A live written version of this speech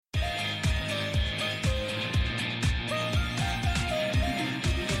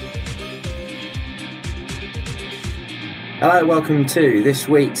Hello, welcome to this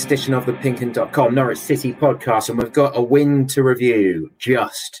week's edition of the PinkUn Norwich City podcast, and we've got a win to review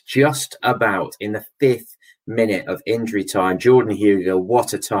just about in the 5th minute of injury time. Jordan Hugill,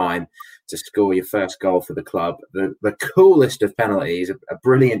 what a time to score your first goal for the club. The coolest of penalties, a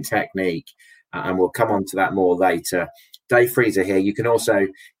brilliant technique, and we'll come on to that more later. Dave Freezer here. You can also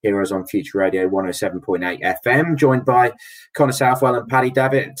hear us on Future Radio 107.8 FM, joined by Connor Southwell and Paddy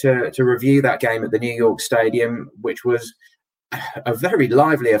Davitt to review that game at the New York Stadium, which was a very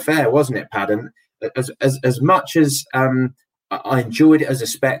lively affair, wasn't it, Pad? And as much as I enjoyed it as a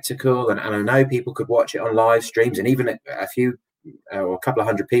spectacle, and I know people could watch it on live streams, and even a few or a couple of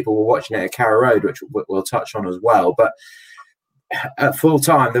hundred people were watching it at Carrow Road, which we'll touch on as well. But at full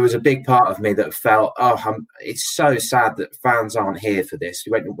time, there was a big part of me that felt, it's so sad that fans aren't here for this.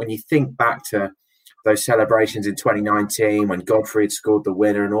 When you think back to those celebrations in 2019, when Godfrey had scored the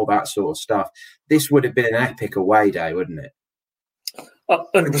winner and all that sort of stuff, this would have been an epic away day, wouldn't it?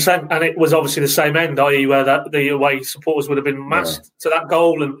 100%, and it was obviously the same end, i.e. where the away supporters would have been massed to that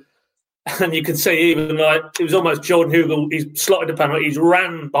goal, and you can see even like it was almost Jordan Hugill. He's slotted the penalty, he's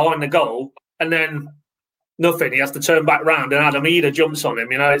ran behind the goal, and then nothing. He has to turn back round, and Adam Eder jumps on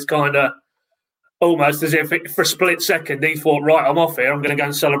him. You know, it's kind of almost as if for a split second he thought, right, I'm off here. I'm going to go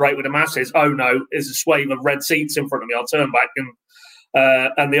and celebrate with the masses. Oh no, there's a swathe of red seats in front of me. I'll turn back,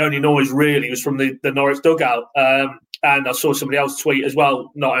 and the only noise really was from the Norwich dugout. And I saw somebody else tweet as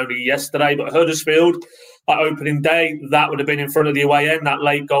well, not only yesterday, but Huddersfield, that opening day, that would have been in front of the away end, that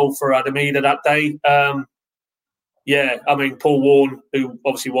late goal for Adam Eder that day. Paul Warne, who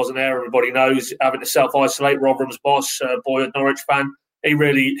obviously wasn't there, everybody knows, having to self-isolate, Rotherham's boss, boyhood Norwich fan, he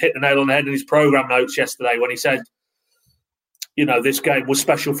really hit the nail on the head in his programme notes yesterday when he said, you know, this game was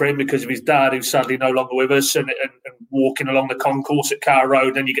special for him because of his dad, who's sadly no longer with us, and walking along the concourse at Carrow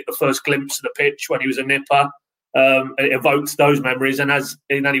Road, then you get the first glimpse of the pitch when he was a nipper. It evokes those memories, and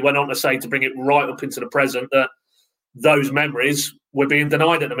then he went on to say, to bring it right up into the present, that those memories were being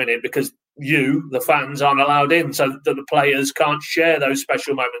denied at the minute because you, the fans, aren't allowed in, so that the players can't share those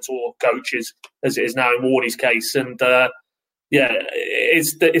special moments, or coaches, as it is now in Wardy's case. And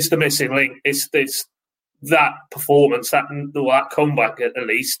it's the missing link. It's that performance, that comeback at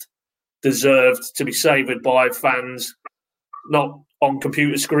least, deserved to be savoured by fans, not on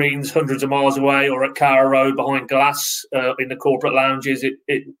computer screens hundreds of miles away or at Carrow Road behind glass in the corporate lounges.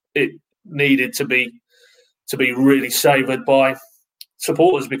 It needed to be really savoured by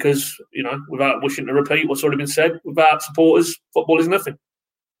supporters because, you know, without wishing to repeat what's already been said, without supporters, football is nothing.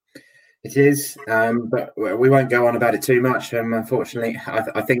 It is, but we won't go on about it too much. Unfortunately,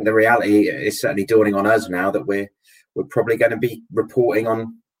 I think the reality is certainly dawning on us now that we're probably going to be reporting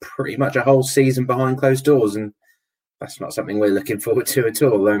on pretty much a whole season behind closed doors, and that's not something we're looking forward to at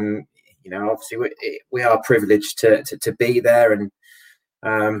all. Obviously we are privileged to be there, and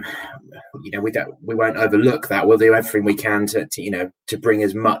we won't overlook that. We'll do everything we can to bring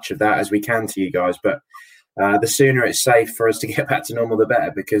as much of that as we can to you guys. But the sooner it's safe for us to get back to normal, the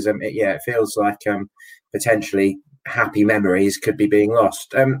better, because it feels like potentially happy memories could be being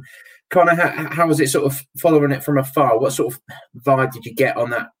lost. Connor, how was it sort of following it from afar? What sort of vibe did you get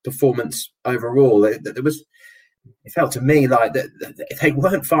on that performance overall? It felt to me like that they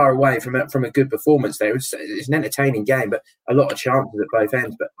weren't far away from a good performance there. It's an entertaining game, but a lot of chances at both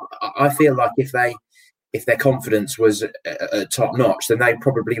ends. But I feel like if their confidence was top notch, then they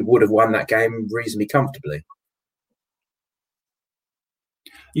probably would have won that game reasonably comfortably.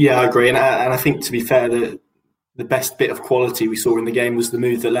 Yeah, I agree, and I think, to be fair, the best bit of quality we saw in the game was the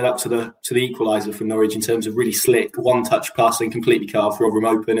move that led up to the equaliser from Norwich, in terms of really slick one-touch passing, completely cut off Rotherham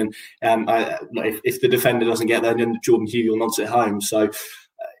open, and if the defender doesn't get there, then Jordan Hugill nods it home. So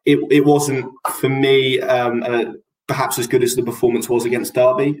it wasn't, for me, perhaps as good as the performance was against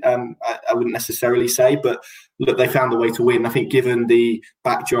Derby. I wouldn't necessarily say, but look, they found a way to win. I think, given the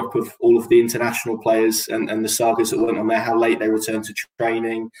backdrop of all of the international players and the sagas that went on there, how late they returned to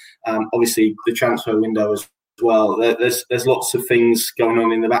training, obviously the transfer window as well. There's lots of things going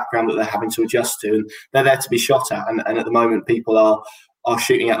on in the background that they're having to adjust to, and they're there to be shot at. And at the moment, people are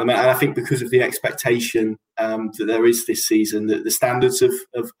shooting at them. And I think because of the expectation that there is this season, that the standards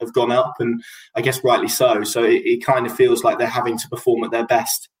have gone up, and I guess rightly so. So it kind of feels like they're having to perform at their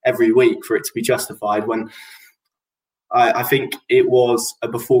best every week for it to be justified, when I think it was a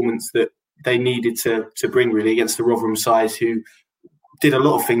performance that they needed to bring, really, against the Rotherham side, who did a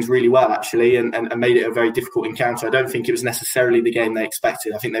lot of things really well, actually, and made it a very difficult encounter. I don't think it was necessarily the game they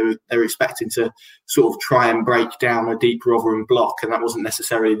expected. I think they were expecting to sort of try and break down a deep Rotherham block, and that wasn't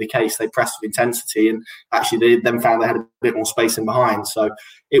necessarily the case. They pressed with intensity, and actually they then found they had a bit more space in behind. So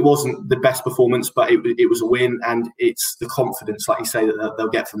it wasn't the best performance, but it was a win, and it's the confidence, like you say, that they'll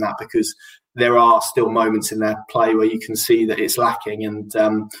get from that, because there are still moments in their play where you can see that it's lacking. And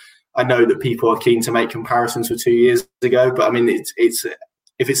I know that people are keen to make comparisons with 2 years ago, but I mean, it's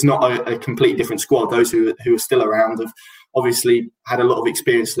if it's not a completely different squad, those who are still around have obviously had a lot of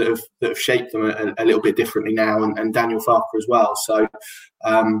experience that have shaped them a little bit differently now, and Daniel Farke as well. So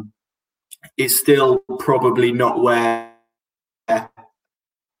it's still probably not where I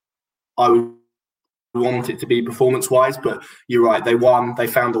would want it to be performance-wise, but you're right, they won, they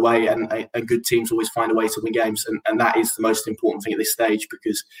found a way, and good teams always find a way to win games, and that is the most important thing at this stage,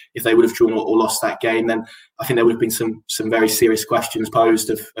 because if they would have drawn or lost that game, then I think there would have been some very serious questions posed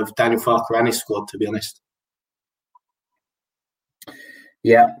of Daniel Farke and his squad, to be honest.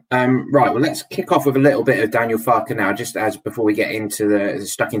 Yeah. Right. Well, let's kick off with a little bit of Daniel Farke now, just as before we get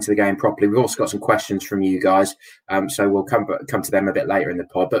stuck into the game properly. We've also got some questions from you guys, so we'll come to them a bit later in the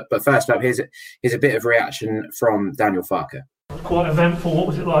pod. But first up, here's a bit of reaction from Daniel Farke. Quite eventful. What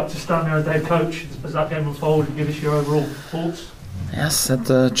was it like to stand there as head coach as that game unfolded? Give us your overall thoughts. Yes, at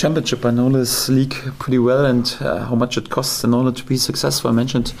the championship, I know this league pretty well, and how much it costs in order to be successful. I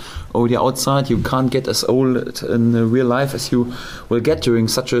mentioned already outside, you can't get as old in real life as you will get during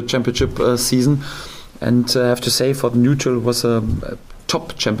such a championship season. And I have to say, for the neutral, it was a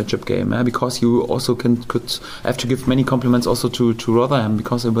top championship game, because you also could have to give many compliments also to Rotherham,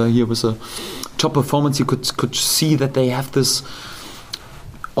 because they were here with a top performance. You could see that they have this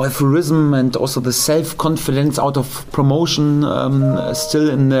euphorism and also the self-confidence out of promotion still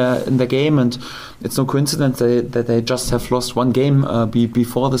in the game, and it's no coincidence that they just have lost one game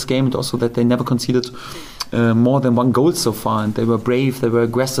before this game, and also that they never conceded more than one goal so far, and they were brave, they were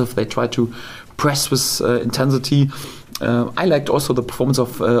aggressive, they tried to press with intensity. I liked also the performance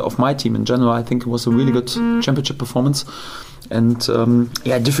of my team in general. I think it was a really good championship performance. And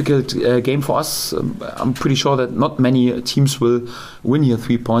difficult game for us. I'm pretty sure that not many teams will win here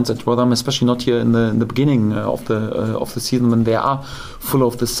 3 points at Rotherham, especially not here in the beginning of the season, when they are full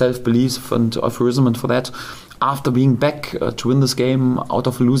of the self-belief and euphorism. And for that, after being back to win this game out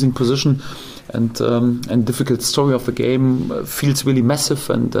of a losing position, and difficult story of the game feels really massive,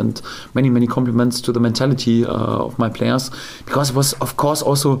 and many compliments to the mentality of my players, because it was, of course,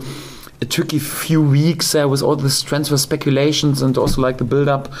 also a tricky few weeks with all this transfer speculations and also like the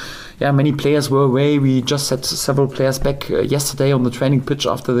build-up. Yeah, many players were away. We just had several players back yesterday on the training pitch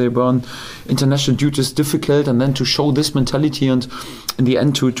after they were on international duties. Difficult, and then to show this mentality and in the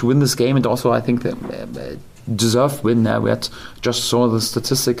end to win this game, and also I think that deserved win. We had just saw the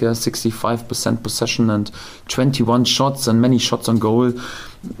statistic: 65% possession and 21 shots and many shots on goal.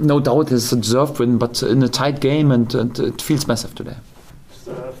 No doubt it's a deserved win, but in a tight game, and it feels massive today.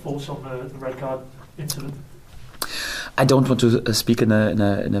 Thoughts on the red card incident? I don't want to speak in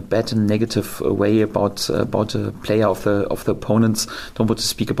a bad and negative way about a player of the opponents. Don't want to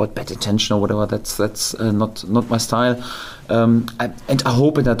speak about bad intention or whatever. That's not my style. And I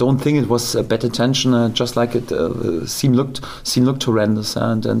hope, and I don't think it was a bad intention. Just like it scene looked horrendous,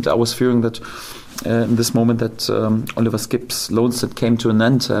 and I was fearing that in this moment that Oliver Skipp's loan stint came to an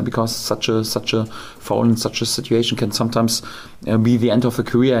end, because such a foul in such a situation can sometimes be the end of a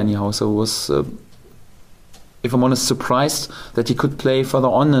career anyhow. So it was, if I'm honest, surprised that he could play further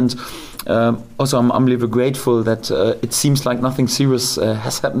on, and also I'm unbelievably grateful that it seems like nothing serious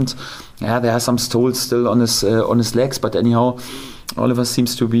has happened. Yeah, there are some stones still on his legs, but anyhow, Oliver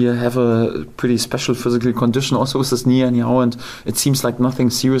seems to have a pretty special physical condition also with his knee anyhow, and it seems like nothing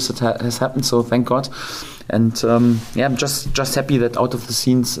serious has happened, so thank God. And I'm just happy that out of the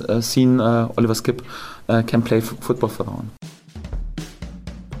scene Oliver Skipp can play football further on.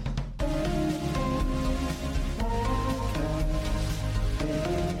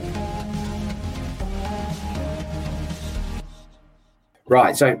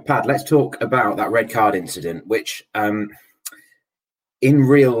 Right, so Pad, let's talk about that red card incident, which in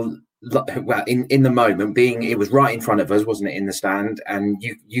the moment, it was right in front of us, wasn't it, in the stand, and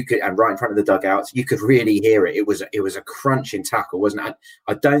you could, and right in front of the dugouts, you could really hear it. It was a crunching tackle, wasn't it?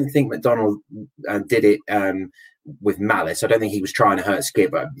 I don't think McDonald did it with malice. I don't think he was trying to hurt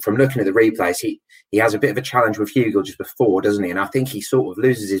Skip. But from looking at the replays, he has a bit of a challenge with Hugill just before, doesn't he? And I think he sort of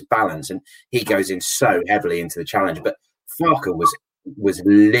loses his balance and he goes in so heavily into the challenge. But Farke was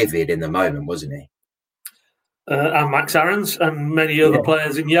livid in the moment, wasn't he? And Max Aarons and many other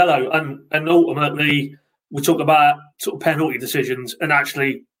players in yellow, and ultimately we talk about sort of penalty decisions, and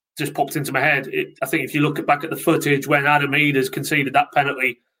actually just popped into my head. I think if you look back at the footage when Adam Eders conceded that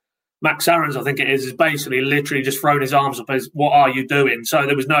penalty, Max Aarons, I think it is basically literally just thrown his arms up as, what are you doing? So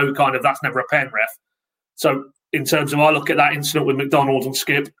there was no kind of, that's never a pen ref. So in terms of, I look at that incident with McDonald and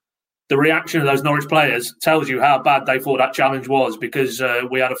Skip, the reaction of those Norwich players tells you how bad they thought that challenge was, because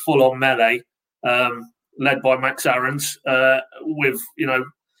we had a full-on melee led by Max Aarons with,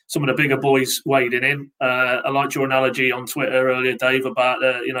 some of the bigger boys wading in. I liked your analogy on Twitter earlier, Dave, about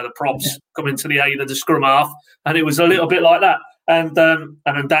the props coming to the aid of the scrum half, and it was a little bit like that. And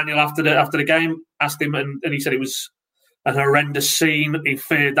then Daniel after the game asked him, and he said it was an horrendous scene. He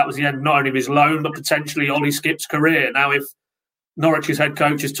feared that was the end not only of his loan but potentially Ollie Skip's career. Now, if Norwich's head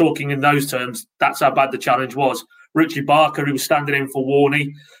coach is talking in those terms, that's how bad the challenge was. Richie Barker, who was standing in for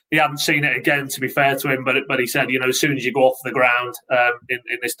Warney, he hadn't seen it again, to be fair to him, but he said, as soon as you go off the ground in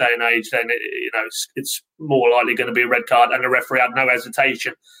this day and age, then it's more likely going to be a red card. And the referee had no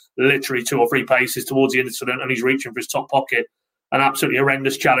hesitation, literally 2 or 3 paces towards the incident, and he's reaching for his top pocket. An absolutely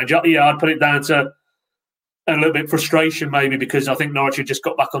horrendous challenge. Yeah, I'd put it down to a little bit of frustration, maybe, because I think Norwich had just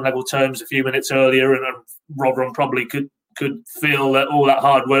got back on level terms a few minutes earlier, and Rotherham probably could feel that all that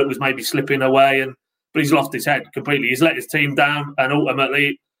hard work was maybe slipping away, but he's lost his head completely. He's let his team down, and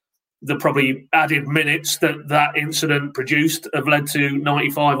ultimately the probably added minutes that incident produced have led to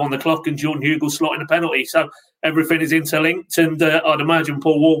 95 on the clock and Jordan Hugill slotting a penalty. So everything is interlinked, and I'd imagine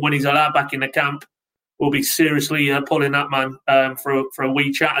Paul Ward, when he's allowed back in the camp, will be seriously pulling that man for a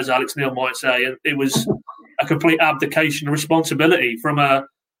wee chat, as Alex Neil might say. And it was a complete abdication of responsibility from a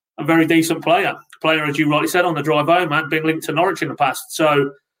very decent player, as you rightly said, on the drive home, had been linked to Norwich in the past.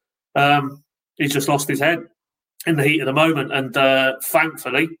 So he's just lost his head in the heat of the moment. And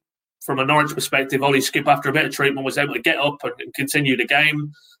thankfully, from a Norwich perspective, Ollie Skip, after a bit of treatment, was able to get up and continue the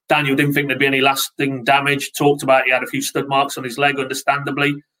game. Daniel didn't think there'd be any lasting damage. Talked about he had a few stud marks on his leg,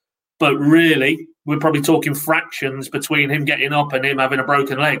 understandably. But really, we're probably talking fractions between him getting up and him having a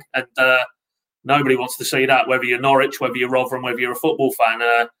broken leg. And nobody wants to see that, whether you're Norwich, whether you're Rotherham, whether you're a football fan.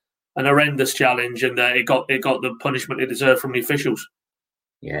 An horrendous challenge, and it got the punishment it deserved from the officials.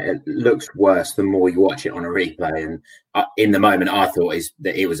 Yeah, it looks worse the more you watch it on a replay. And in the moment, I thought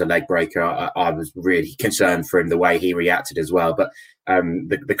that it was a leg breaker. I was really concerned for him, the way he reacted as well. But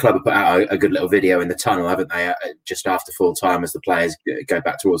the club have put out a good little video in the tunnel, haven't they, just after full time, as the players go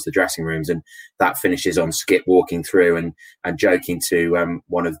back towards the dressing rooms. And that finishes on Skip walking through and joking to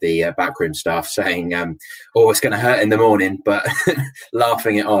one of the backroom staff, saying, it's going to hurt in the morning, but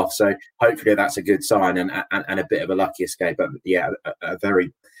laughing it off. So hopefully that's a good sign and a bit of a lucky escape. But yeah, a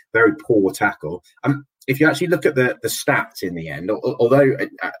very, very poor tackle. If you actually look at the stats in the end, although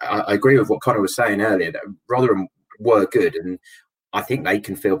I agree with what Connor was saying earlier, that Rotherham were good, and I think they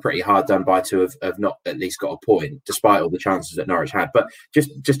can feel pretty hard done by to have not at least got a point, despite all the chances that Norwich had. But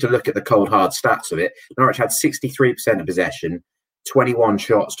just to look at the cold, hard stats of it, Norwich had 63% of possession, 21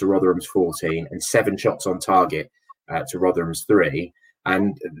 shots to Rotherham's 14, and 7 shots on target to Rotherham's 3.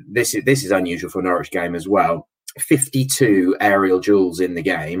 And this is unusual for a Norwich game as well. 52 aerial duels in the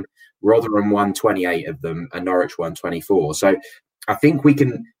game. Rotherham won 28 of them, and Norwich won 24. So I think we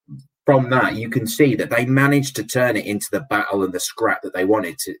can, from that, you can see that they managed to turn it into the battle and the scrap that they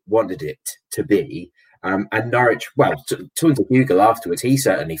wanted it to be. And Norwich, talking to Hugill afterwards, he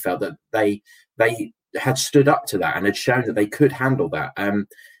certainly felt that they had stood up to that and had shown that they could handle that.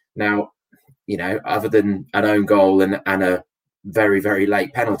 Now, other than an own goal and a very, very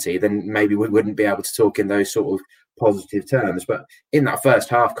late penalty, then maybe we wouldn't be able to talk in those sort of positive terms. But in that first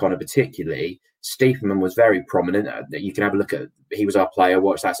half, Connor, particularly, Stephenman was very prominent. You can have a look at, he was our player,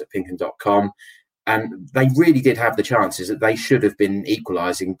 watch that at PinkUn.com. And they really did have the chances that they should have been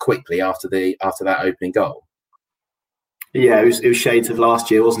equalising quickly after that opening goal. Yeah, it was shades of last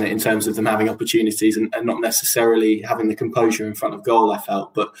year, wasn't it, in terms of them having opportunities and not necessarily having the composure in front of goal, I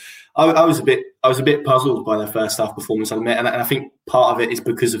felt. But I was a bit puzzled by their first half performance, I admit, and I think part of it is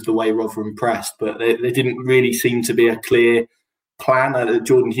because of the way Rotherham pressed, but there didn't really seem to be a clear plan.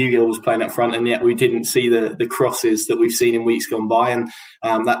 Jordan Hugill was playing up front, and yet we didn't see the crosses that we've seen in weeks gone by, and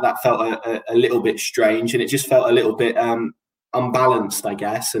that felt a little bit strange, and it just felt a little bit unbalanced, I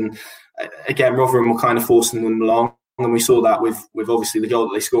guess. And again, Rotherham were kind of forcing them along. And we saw that with obviously the goal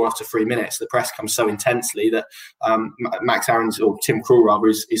that they score after 3 minutes. The press comes so intensely that Max Aarons, or Tim Krul rather,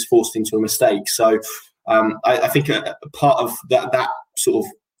 is forced into a mistake. So I think a part of that sort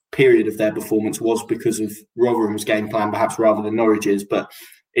of period of their performance was because of Rotherham's game plan, perhaps rather than Norwich's. But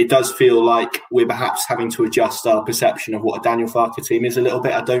it does feel like we're perhaps having to adjust our perception of what a Daniel Farke team is a little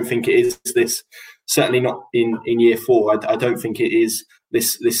bit. I don't think it is this, certainly not in year 4. I don't think it is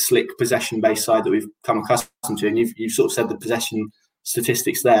this slick possession-based side that we've come accustomed to. And you've sort of said the possession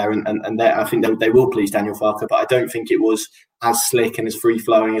statistics there, and I think they will please Daniel Farke, but I don't think it was as slick and as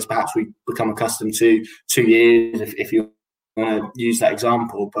free-flowing as perhaps we've become accustomed to 2 years, if you want to use that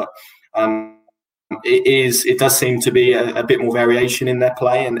example. But it does seem to be a bit more variation in their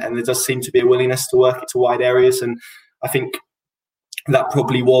play, and there does seem to be a willingness to work it to wide areas, and I think that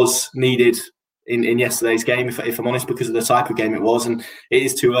probably was needed in yesterday's game, if I'm honest, because of the type of game it was. And it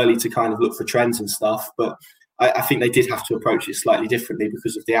is too early to kind of look for trends and stuff, but I think they did have to approach it slightly differently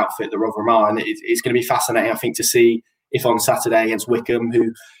because of the outfit that Rotherham are. And it's going to be fascinating, I think, to see if on Saturday against Wycombe,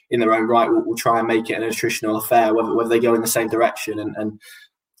 who in their own right will try and make it an attritional affair, whether they go in the same direction. And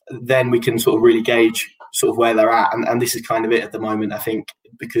then we can sort of really gauge sort of where they're at. And this is kind of it at the moment, I think,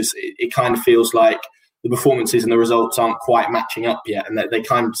 because it kind of feels like the performances and the results aren't quite matching up yet. And they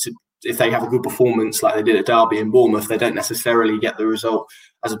kind of, if they have a good performance like they did at Derby and Bournemouth, they don't necessarily get the result,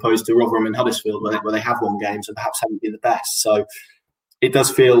 as opposed to Rotherham and Huddersfield, where they have won games and perhaps haven't been the best. So it does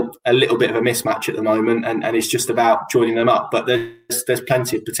feel a little bit of a mismatch at the moment, and it's just about joining them up. But there's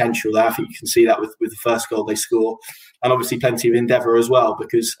plenty of potential there. I think you can see that with the first goal they score, and obviously plenty of endeavour as well,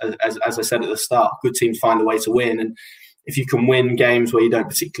 because as I said at the start, good teams find a way to win. And if you can win games where you don't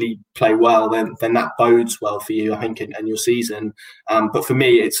particularly play well, then that bodes well for you, I think, and your season. But for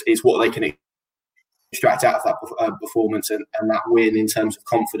me, it's what they can extract out of that performance and that win in terms of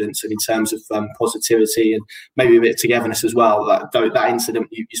confidence and in terms of positivity and maybe a bit of togetherness as well. That incident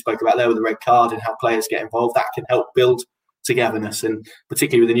you spoke about there with the red card and how players get involved, that can help build togetherness, and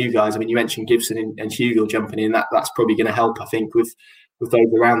particularly with the new guys. I mean, you mentioned Gibson and Hugill jumping in. That's probably going to help, I think, with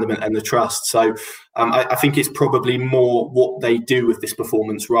those around them and the trust. So I think it's probably more what they do with this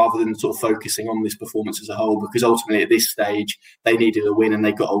performance rather than sort of focusing on this performance as a whole, because ultimately at this stage they needed a win and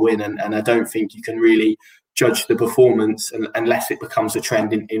they got a win, and I don't think you can really judge the performance unless it becomes a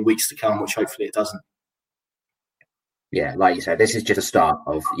trend in weeks to come, which hopefully it doesn't. Yeah, like you said, this is just a start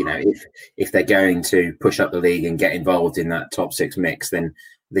of, if they're going to push up the league and get involved in that top six mix, then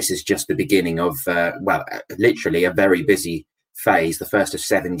this is just the beginning of, literally a very busy phase, the first of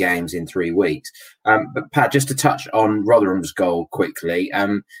 7 games in 3 weeks. But Pat, just to touch on Rotherham's goal quickly,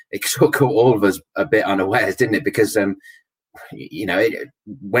 it sort of caught all of us a bit unawares, didn't it? Because when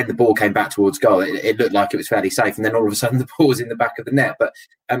the ball came back towards goal, it looked like it was fairly safe, and then all of a sudden the ball was in the back of the net. But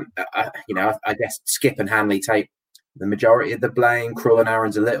I guess Skip and Hanley take the majority of the blame, Krul and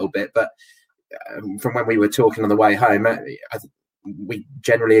Aaron's a little bit. But from when we were talking on the way home, we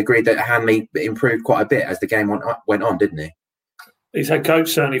generally agreed that Hanley improved quite a bit as the game went on, didn't he? His head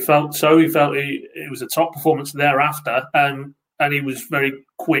coach certainly felt so. He felt it was a top performance thereafter, and he was very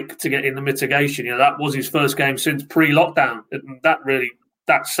quick to get in the mitigation. That was his first game since pre-lockdown. And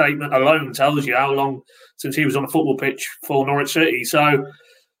that statement alone tells you how long since he was on a football pitch for Norwich City. So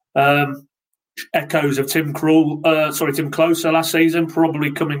echoes of Tim Closer last season,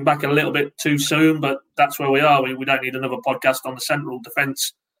 probably coming back a little bit too soon, but that's where we are. We don't need another podcast on the central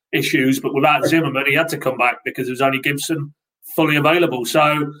defence issues, but without Zimmerman, he had to come back because there was only Gibson fully available.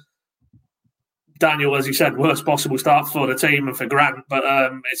 So Daniel, as he said, worst possible start for the team and for Grant, but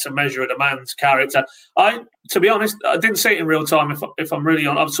it's a measure of the man's character. To be honest, I didn't see it in real time. If I'm really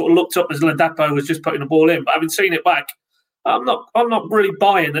honest, I've sort of looked up as Ladapo was just putting the ball in, but having seen it back, I'm not really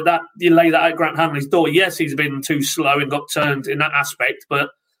buying that you lay that at Grant Hanley's door. Yes, he's been too slow and got turned in that aspect,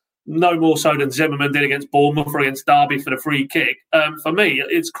 but no more so than Zimmerman did against Bournemouth or against Derby for the free kick. For me,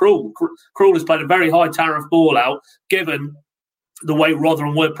 it's Krul. Krul has played a very high tariff ball out, given the way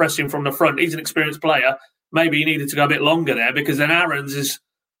Rotherham were pressing from the front. He's an experienced player. Maybe he needed to go a bit longer there, because then Aaron's is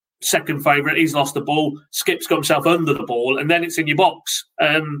second favourite. He's lost the ball. Skip's got himself under the ball, and then it's in your box.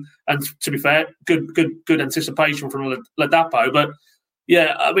 And to be fair, good anticipation from Ladapo. But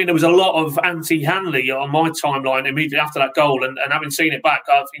yeah, I mean, there was a lot of anti-Hanley on my timeline immediately after that goal, and having seen it back,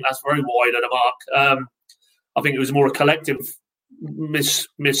 I think that's very wide of the mark. I think it was more a collective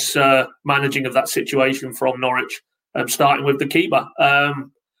mismanaging of that situation from Norwich. Starting with the keeper.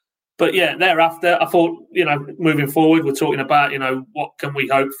 But yeah, thereafter, I thought, moving forward, we're talking about, what can we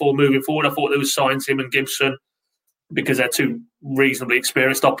hope for moving forward? I thought there was signs, him and Gibson, because they're two reasonably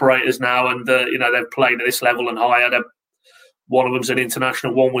experienced operators now, and, they've played at this level and higher. One of them's an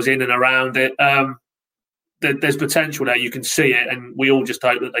international, one was in and around it. There's potential there, you can see it, and we all just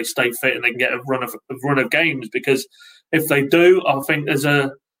hope that they stay fit and they can get a run of games, because if they do, I think there's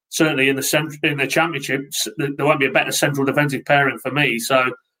certainly in the Championship, there won't be a better central defensive pairing for me. So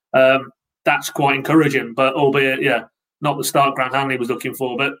that's quite encouraging. But albeit, not the start Grant Hanley was looking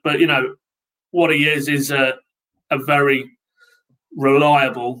for. But what he is a very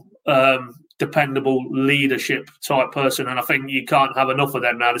reliable dependable leadership type person. And I think you can't have enough of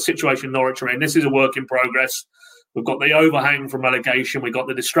them now. The situation Norwich are in, this is a work in progress. We've got the overhang from relegation. We've got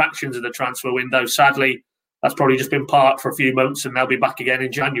the distractions of the transfer window. Sadly, that's probably just been parked for a few months and they'll be back again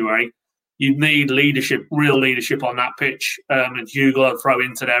in January. You need leadership, real leadership on that pitch. And Hugill I'll throw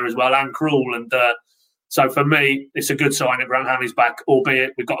into there as well, and Krul. And so for me, it's a good sign that Grant Hanley's back,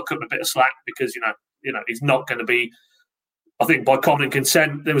 albeit we've got to cut him a bit of slack because, he's not going to be, I think by common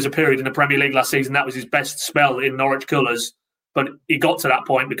consent, there was a period in the Premier League last season that was his best spell in Norwich colours. But he got to that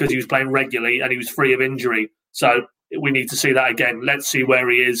point because he was playing regularly and he was free of injury. So we need to see that again. Let's see where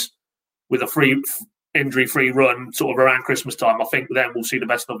he is with a injury-free run sort of around Christmas time. I think then we'll see the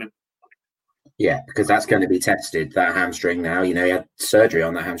best of him. Yeah, because that's going to be tested, that hamstring now. He had surgery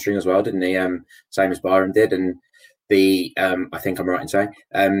on that hamstring as well, didn't he? Same as Byron did. And I think I'm right in saying,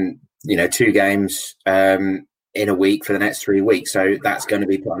 2 games in a week for the next 3 weeks. So that's going to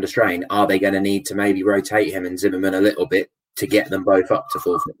be put under strain. Are they going to need to maybe rotate him and Zimmerman a little bit to get them both up to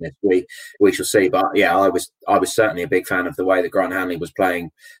full fitness? We shall see. But yeah, I was certainly a big fan of the way that Grant Hanley was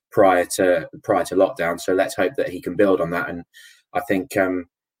playing prior to lockdown. So let's hope that he can build on that. And I think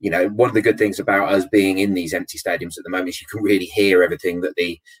one of the good things about us being in these empty stadiums at the moment is you can really hear everything that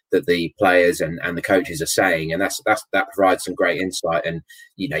the players and the coaches are saying, and that provides some great insight. And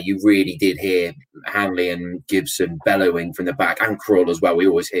you really did hear Hanley and Gibson bellowing from the back, and Krul as well. We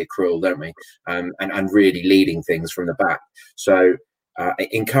always hear Krul, don't we? And really leading things from the back. So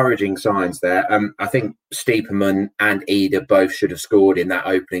encouraging signs there. I think Stiepermann and Eder both should have scored in that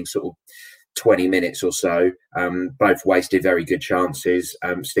opening sort of 20 minutes or so. Both wasted very good chances.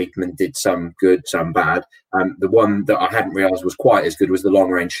 Stiepermann did some good, some bad. The one that I hadn't realised was quite as good was the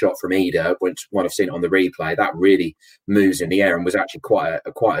long-range shot from Eder, which when I've seen it on the replay, that really moves in the air and was actually quite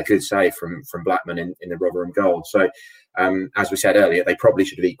a good save from Blackman in the Rotherham goal. So, as we said earlier, they probably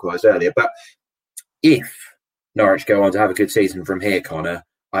should have equalised earlier. But if Norwich go on to have a good season from here, Connor,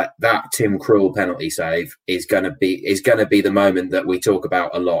 that Tim Krul penalty save is going to be the moment that we talk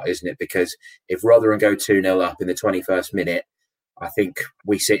about a lot, isn't it? Because if Rotherham go 2-0 up in the 21st minute, I think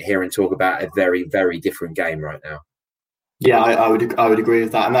we sit here and talk about a very, very different game right now. Yeah, I would agree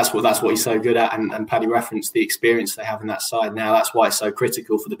with that, and that's what he's so good at. And Paddy referenced the experience they have in that side now. That's why it's so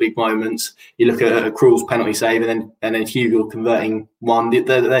critical for the big moments. You look at Krul's penalty save, and then Hugill converting one.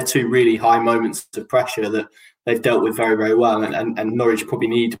 They're 2 really high moments of pressure that they've dealt with very, very well, and Norwich probably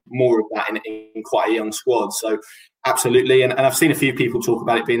need more of that in quite a young squad. So absolutely, and I've seen a few people talk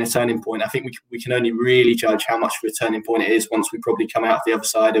about it being a turning point. I think we can only really judge how much of a turning point it is once we probably come out the other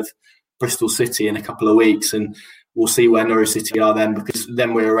side of Bristol City in a couple of weeks, and we'll see where Norwich City are then, because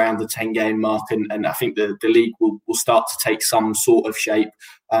then we're around the 10-game mark, and I think the league will start to take some sort of shape,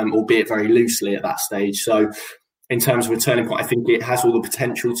 albeit very loosely at that stage. So in terms of a turning point, I think it has all the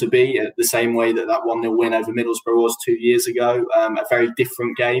potential to be the same way that 1-0 win over Middlesbrough was 2 years ago. A very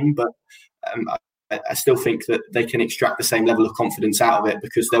different game, but I still think that they can extract the same level of confidence out of it,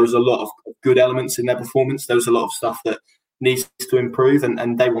 because there was a lot of good elements in their performance. There was a lot of stuff that needs to improve,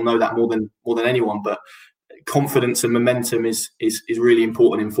 and they will know that more than anyone. But confidence and momentum is really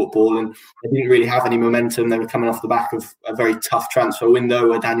important in football, and they didn't really have any momentum. They were coming off the back of a very tough transfer window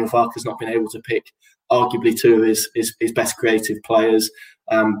where Daniel Farke has not been able to pick arguably 2 of his best creative players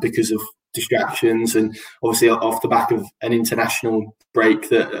because of distractions, and obviously off the back of an international break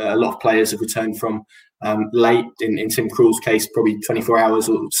that a lot of players have returned from late, in Tim Krul's case probably 24 hours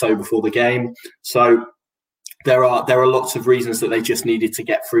or so before the game. So there are lots of reasons that they just needed to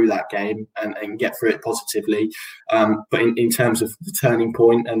get through that game and get through it positively. But in terms of the turning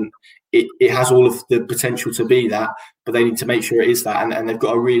point, and it has all of the potential to be that, but they need to make sure it is that. And they've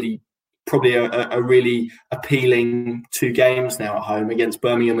got a really appealing 2 games now at home against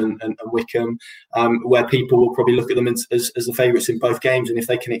Birmingham and Wickham, where people will probably look at them as the favourites in both games. And if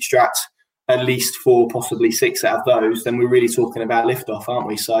they can extract at least 4, possibly 6 out of those, then we're really talking about liftoff, aren't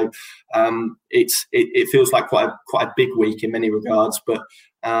we? So it feels like quite a big week in many regards. But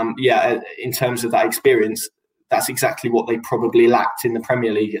in terms of that experience, that's exactly what they probably lacked in the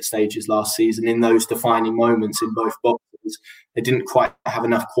Premier League at stages last season, in those defining moments in both boxes. They didn't quite have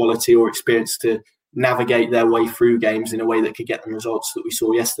enough quality or experience to navigate their way through games in a way that could get them results that we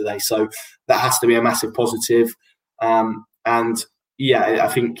saw yesterday. So that has to be a massive positive. I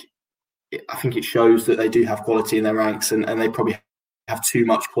think it shows that they do have quality in their ranks, and they probably have too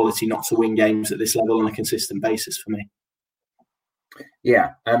much quality not to win games at this level on a consistent basis for me.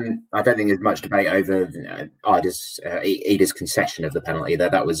 Yeah, I don't think there's much debate over Ida's concession of the penalty there.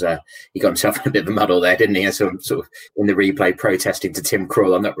 That was he got himself in a bit of a muddle there, didn't he? Sort of in the replay protesting to Tim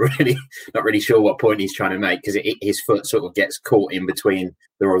Krul. I'm not really sure what point he's trying to make, because his foot sort of gets caught in between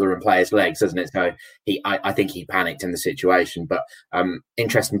the Rotherham player's legs, doesn't it? So I think he panicked in the situation. But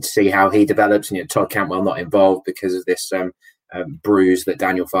interesting to see how he develops. And Todd Cantwell not involved because of this bruise that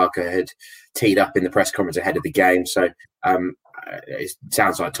Daniel Farke had teed up in the press conference ahead of the game. So it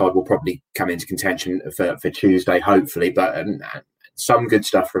sounds like Todd will probably come into contention for Tuesday, hopefully. But some good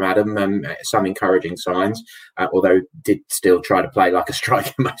stuff from Adam, some encouraging signs, although did still try to play like a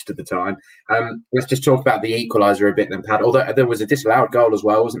striker most of the time. Let's just talk about the equaliser a bit then, Pat. Although there was a disallowed goal as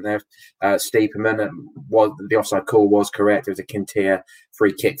well, wasn't there? Stiepermann, the offside call was correct. It was a Kintier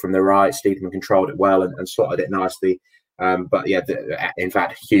free kick from the right. Stiepermann controlled it well and slotted it nicely. But yeah, in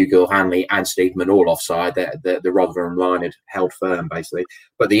fact, Hugill, Hanley and Stiepermann all offside. The Rotherham line had held firm, basically.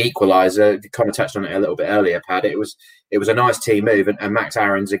 But the equaliser, kind of touched on it a little bit earlier, Pat. It was a nice team move, and Max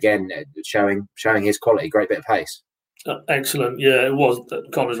Aarons, again, showing his quality, great bit of pace. Excellent. Yeah, it was.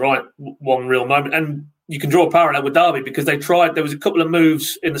 Connor's right. One real moment. And you can draw a parallel with Derby, because they tried, there was a couple of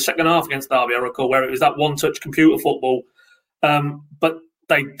moves in the second half against Derby, I recall, where it was that one-touch computer football. But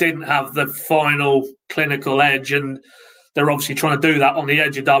they didn't have the final clinical edge, and they're obviously trying to do that on the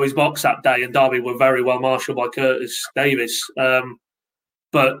edge of Derby's box that day, and Derby were very well marshalled by Curtis Davis.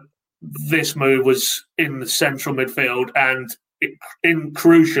 But this move was in the central midfield, and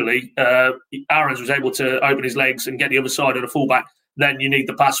crucially, Aarons was able to open his legs and get the other side of the fullback. Then you need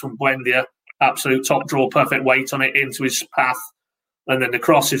the pass from Buendia, absolute top draw, perfect weight on it into his path. And then the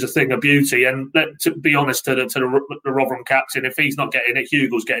cross is a thing of beauty. And to be honest, to the Rotherham captain, if he's not getting it,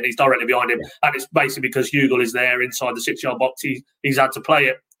 Hugo's getting it. He's directly behind him. And it's basically because Hugill is there inside the 6-yard box. He's had to play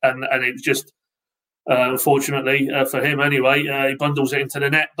it. And it was just, unfortunately, for him anyway, he bundles it into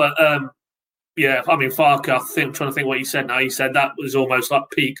the net. But, yeah, I mean, Farke, I'm trying to think what he said now. He said that was almost like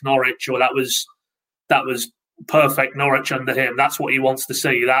peak Norwich, or that was perfect Norwich under him. That's what he wants to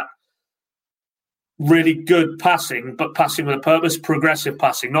see, that really good passing, but passing with a purpose, progressive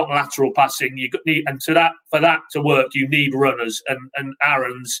passing, not lateral passing. For that to work, you need runners, and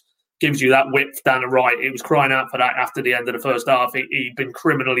Aarons gives you that width down the right. It was crying out for that after the end of the first half. He'd been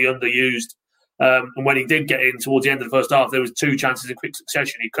criminally underused, and when he did get in towards the end of the first half, there was 2 chances in quick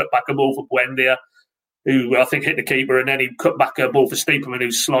succession. He cut back a ball for Buendia, who I think hit the keeper, and then he cut back a ball for Stiepermann,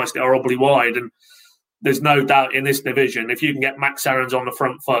 who sliced it horribly wide. And there's no doubt in this division, if you can get Max Aarons on the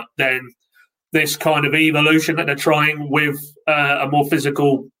front foot, then this kind of evolution that they're trying with a more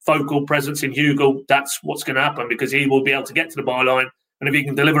physical, focal presence in Hugill, that's what's going to happen, because he will be able to get to the byline. And if he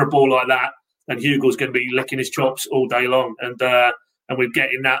can deliver a ball like that, then Hugill's going to be licking his chops all day long. And we're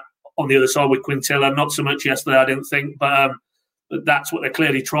getting that on the other side with Quintilla. Not so much yesterday, I didn't think, but that's what they're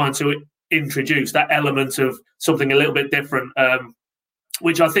clearly trying to introduce, that element of something a little bit different,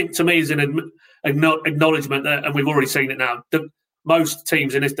 which I think to me is an acknowledgement that, and we've already seen it now, most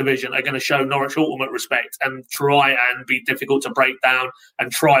teams in this division are going to show Norwich ultimate respect and try and be difficult to break down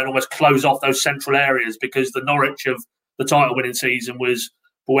and try and almost close off those central areas, because the Norwich of the title-winning season was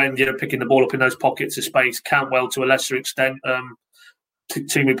Buendia picking the ball up in those pockets of space, Cantwell to a lesser extent,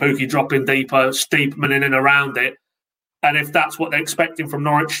 Timu Pukki dropping deeper, Stiepermann in and around it. And if that's what they're expecting from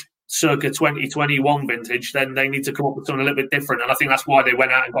Norwich circa 2021 vintage, then they need to come up with something a little bit different. And I think that's why they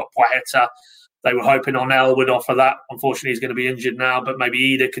went out and got Poeta. They were hoping Onel would offer that. Unfortunately, he's going to be injured now, but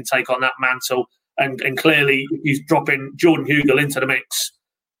maybe Ida can take on that mantle. And clearly, he's dropping Jordan Hugill into the mix.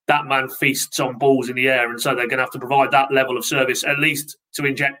 That man feasts on balls in the air, and so they're going to have to provide that level of service, at least to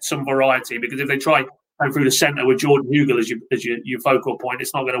inject some variety. Because if they try going through the centre with Jordan Hugill as your focal point,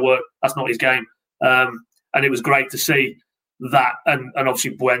 it's not going to work. That's not his game. And it was great to see that. And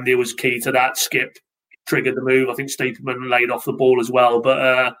obviously, Buendia was key to that. Skip triggered the move. I think Stiepermann laid off the ball as well.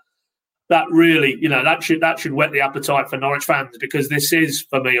 But that really, that should whet the appetite for Norwich fans, because this is,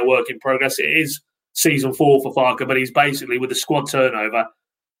 for me, a work in progress. It is season 4 for Farke, but he's basically, with the squad turnover,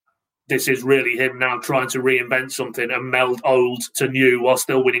 this is really him now trying to reinvent something and meld old to new while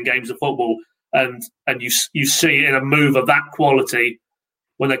still winning games of football. And you see in a move of that quality,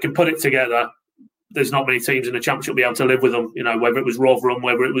 when they can put it together, there's not many teams in the Championship will be able to live with them. Whether it was Rotherham,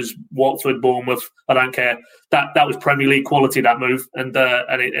 whether it was Watford, Bournemouth, I don't care. That was Premier League quality, that move, and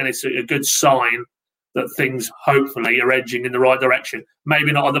it's a good sign that things hopefully are edging in the right direction.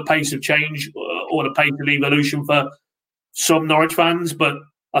 Maybe not on the pace of change or the pace of evolution for some Norwich fans, but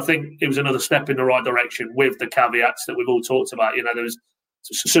I think it was another step in the right direction, with the caveats that we've all talked about. There was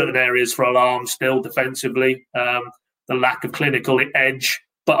certain areas for alarm still defensively, the lack of clinical edge.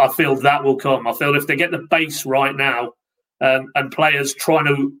 But I feel that will come. I feel if they get the base right now, and players trying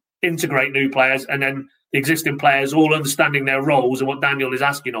to integrate new players, and then the existing players all understanding their roles and what Daniel is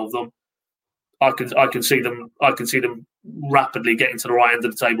asking of them. I can see them rapidly getting to the right end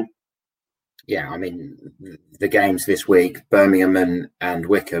of the table. Yeah, I mean, the games this week, Birmingham and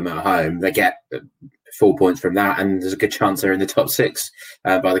Wycombe at home, they get 4 points from that, and there's a good chance they're in the top 6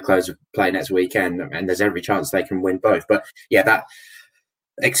 by the close of play next weekend, and there's every chance they can win both. But yeah, that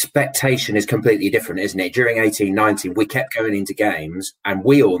expectation is completely different, isn't it? During 18-19, we kept going into games, and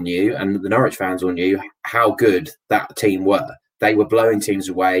we all knew, and the Norwich fans all knew, how good that team were. They were blowing teams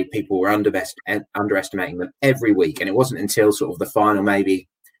away. People were underestimating them every week, and it wasn't until sort of the final maybe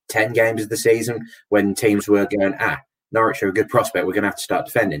 10 games of the season when teams were going, Norwich are a good prospect, we're going to have to start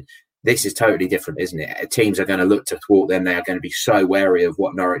defending. This is totally different, isn't it? Teams are going to look to thwart them. They are going to be so wary of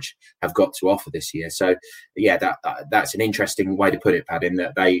what Norwich have got to offer this year. So, yeah, that's an interesting way to put it, Pat, in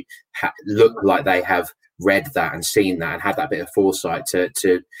that they look like they have read that and seen that and had that bit of foresight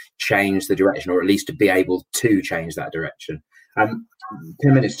to change the direction, or at least to be able to change that direction.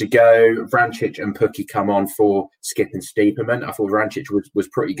 10 minutes to go. Vrancic and Pukki come on for Skip and Stiepermann. I thought Vrancic was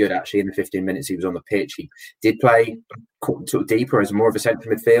pretty good, actually, in the 15 minutes he was on the pitch. He did play sort of deeper as more of a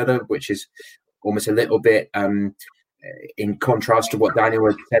central midfielder, which is almost a little bit in contrast to what Daniel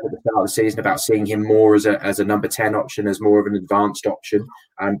had said at the start of the season about seeing him more as a number 10 option, as more of an advanced option.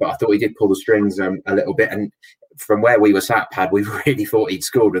 But I thought he did pull the strings a little bit. And from where we were sat, Pad, we really thought he'd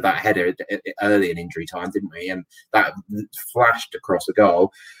scored with that header early in injury time, didn't we? And that flashed across the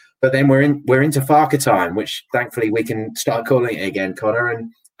goal. But then we're into Farke time, which thankfully we can start calling it again, Connor.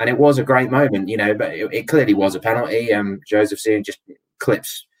 And it was a great moment, but it clearly was a penalty. Josephson just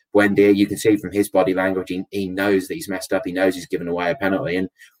clips Buendia. You can see from his body language, he knows that he's messed up. He knows he's given away a penalty. And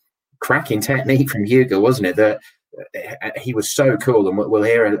cracking technique from Hugill, wasn't it? That he was so cool, and we'll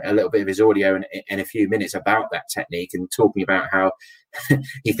hear a little bit of his audio in a few minutes about that technique, and talking about how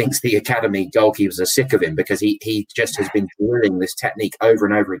he thinks the academy goalkeepers are sick of him because he just has been drilling this technique over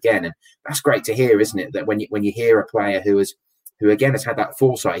and over again. And that's great to hear, isn't it? That when you hear a player who again has had that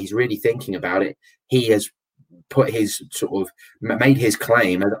foresight, he's really thinking about it. He has put his made his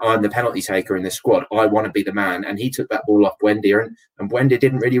claim, and I'm the penalty taker in this squad. I want to be the man, and he took that ball off Buendia, and Buendia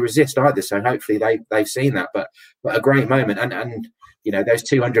didn't really resist either. So hopefully they've seen that. But a great moment, and those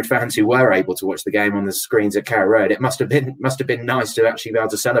 200 fans who were able to watch the game on the screens at Carrow Road, it must have been nice to actually be able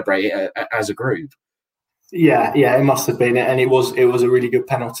to celebrate it as a group. Yeah, it must have been, and it was a really good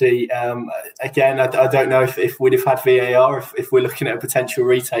penalty. Again, I don't know if we'd have had VAR if we're looking at a potential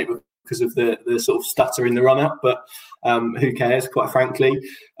retake because of the sort of stutter in the run up, but who cares? Quite frankly,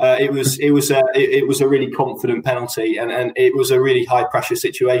 it was a really confident penalty, and it was a really high pressure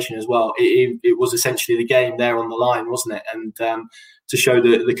situation as well. It was essentially the game there on the line, wasn't it? And to show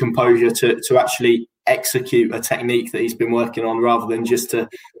the composure to actually execute a technique that he's been working on rather than just to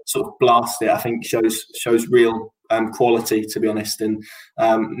sort of blast it, I think shows real quality, to be honest. And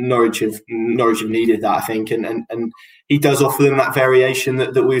Norwich have needed that, I think, and he does offer them that variation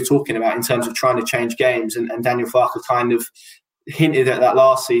that we were talking about in terms of trying to change games. And Daniel Farke kind of hinted at that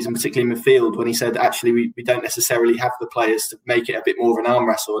last season, particularly in midfield, when he said, actually, we don't necessarily have the players to make it a bit more of an arm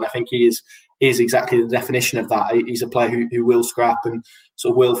wrestle. And I think he is exactly the definition of that. He's a player who will scrap and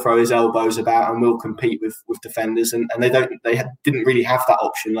sort of will throw his elbows about and will compete with defenders. And they didn't really have that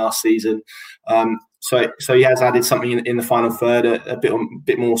option last season. So he has added something in the final third, a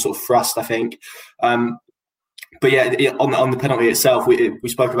bit more sort of thrust, I think. But yeah, on the penalty itself, we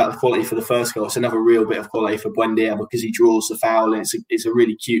spoke about the quality for the first goal. It's another real bit of quality for Buendia because he draws the foul, and it's a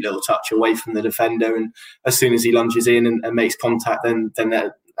really cute little touch away from the defender. And as soon as he lunges in and makes contact, then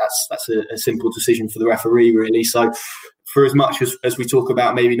that's a simple decision for the referee, really. So for as much as we talk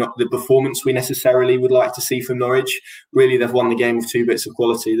about maybe not the performance we necessarily would like to see from Norwich, really they've won the game with two bits of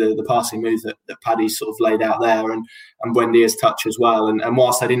quality: the passing move that Paddy's sort of laid out there, and Buendia's touch as well. And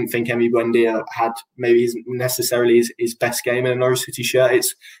whilst I didn't think Emi Buendia had maybe necessarily his best game in a Norwich City shirt,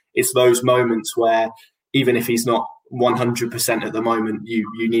 it's those moments where even if he's not 100% at the moment,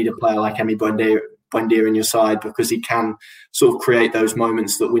 you need a player like Emi Buendia in your side, because he can sort of create those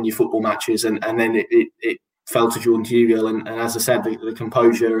moments that win you football matches. And then it fell to Jordan Hugill, and as I said, the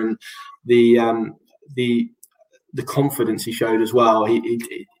composure and the confidence he showed as well.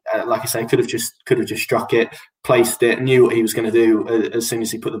 He like I say, could have just struck it, placed it, knew what he was going to do as soon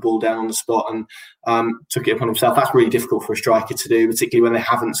as he put the ball down on the spot, and took it upon himself. That's really difficult for a striker to do, particularly when they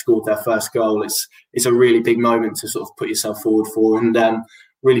haven't scored their first goal. It's a really big moment to sort of put yourself forward for, and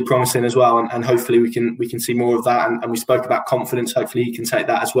really promising as well. And hopefully we can see more of that. And we spoke about confidence. Hopefully he can take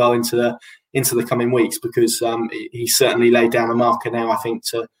that as well into the coming weeks, because he's certainly laid down a marker now, I think,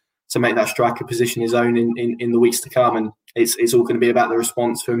 to make that striker position his own in the weeks to come. And it's all going to be about the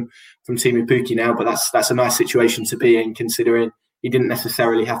response from Teemu Pukki now. But that's a nice situation to be in, considering he didn't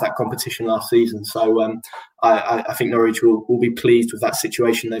necessarily have that competition last season. So I think Norwich will be pleased with that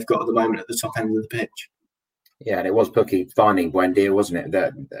situation they've got at the moment at the top end of the pitch. Yeah, and it was Pukki finding Buendia, wasn't it,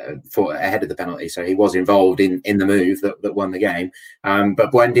 that for ahead of the penalty. So he was involved in the move that won the game.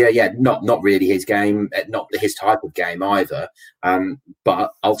 But Buendia, yeah, not really his game, not his type of game either.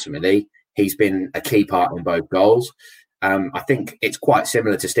 But ultimately, he's been a key part in both goals. I think it's quite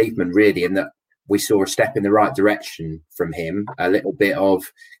similar to Steedman, really, in that we saw a step in the right direction from him, a little bit of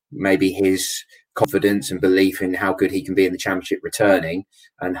maybe his confidence and belief in how good he can be in the Championship returning,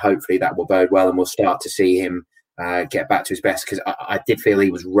 and hopefully that will bode well and we'll start to see him get back to his best, because I did feel he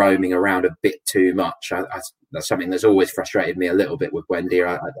was roaming around a bit too much. That's something that's always frustrated me a little bit with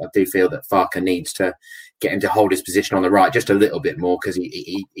Buendia. I do feel that Farke needs to get him to hold his position on the right just a little bit more, because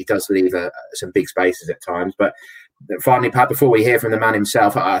he does leave some big spaces at times. But finally, Pat, before we hear from the man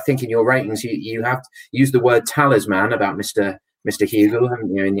himself, I think in your ratings you have used the word talisman about Mr. Hugill,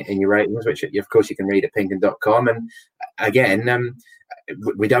 haven't you, in your ratings, which of course you can read at PinkUn.com. And again,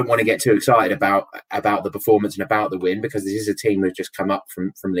 we don't want to get too excited about the performance and about the win, because this is a team who've just come up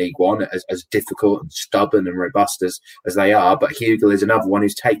from League One, as difficult and stubborn and robust as they are. But Hugill is another one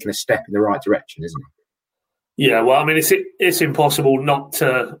who's taken a step in the right direction, isn't he? Yeah, well, I mean, it's impossible not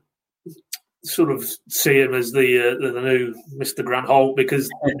to sort of see him as the new Mr. Grant Holt, because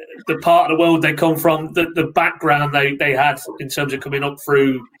the part of the world they come from, the background they had in terms of coming up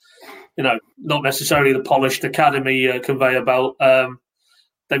through, not necessarily the polished academy conveyor belt.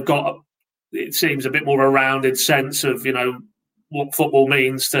 They've got, it seems, a bit more of a rounded sense of, what football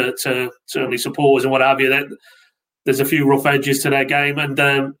means to certainly supporters and what have you. There's a few rough edges to their game, and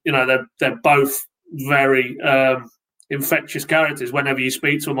they're both very infectious characters. Whenever you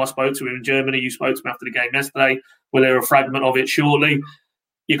speak to him, I spoke to him in Germany, you spoke to him after the game yesterday, we'll hear a fragment of it shortly.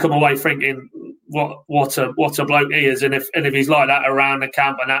 You come away thinking, what a bloke he is, and if he's like that around the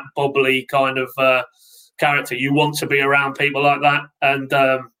camp and that bubbly kind of character, you want to be around people like that. And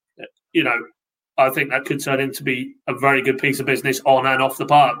I think that could turn into be a very good piece of business on and off the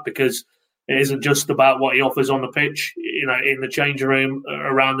park, because it isn't just about what he offers on the pitch, in the changing room,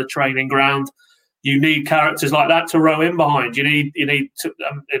 around the training ground. You need characters like that to row in behind. You need to,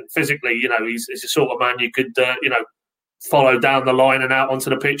 physically, he's the sort of man you could, follow down the line and out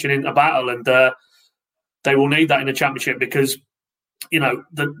onto the pitch and into battle. And they will need that in the Championship, because,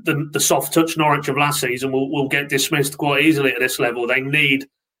 the soft touch Norwich of last season will get dismissed quite easily at this level. They need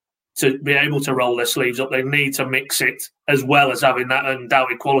to be able to roll their sleeves up. They need to mix it, as well as having that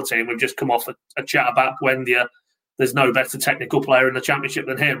undoubted quality. And we've just come off a chat about Buendia. There's no better technical player in the Championship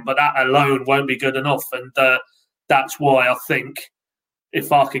than him, but that alone won't be good enough. And that's why I think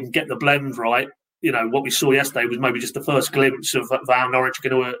if I can get the blend right, what we saw yesterday was maybe just the first glimpse of how Norwich are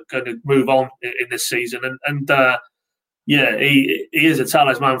going to move on in this season. And he is a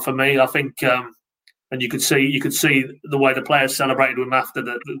talisman for me. I think, and you could see the way the players celebrated him after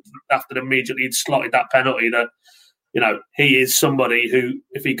immediately he'd slotted that penalty. That he is somebody who,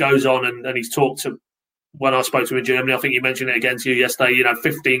 if he goes on and he's talked to. When I spoke to him in Germany, I think he mentioned it again to you yesterday,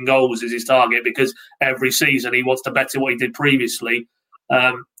 15 goals is his target, because every season he wants to better what he did previously.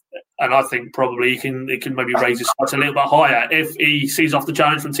 And I think probably he can maybe raise his sights a little bit higher if he sees off the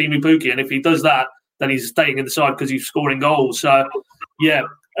challenge from Teemu Pukki. And if he does that, then he's staying in the side because he's scoring goals. So,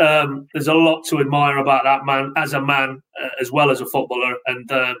 there's a lot to admire about that man as a man, as well as a footballer.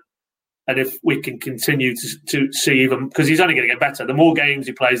 And if we can continue to see even, because he's only going to get better. The more games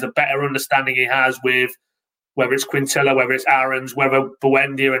he plays, the better understanding he has with whether it's Quintilla, whether it's Aarons, whether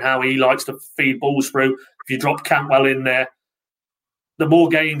Buendia and how he likes to feed balls through. If you drop Cantwell in there, the more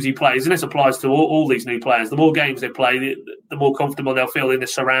games he plays, and this applies to all these new players, the more games they play, the more comfortable they'll feel in the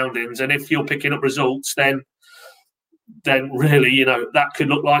surroundings. And if you're picking up results, then really, that could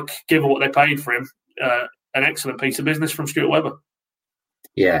look like, given what they paid for him, an excellent piece of business from Stuart Webber.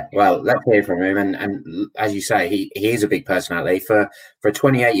 Yeah, well, let's hear from him. And as you say, he is a big personality. For a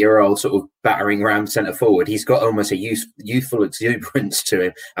 28-year-old sort of battering around centre forward, he's got almost a youthful exuberance to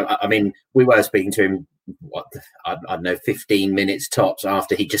him. I mean, we were speaking to him, I don't know, 15 minutes tops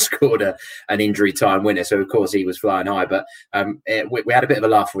after he just scored an injury time winner. So, of course, he was flying high. But we had a bit of a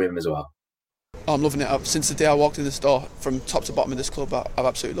laugh with him as well. Oh, I'm loving it. Since the day I walked in this door, from top to bottom of this club, I've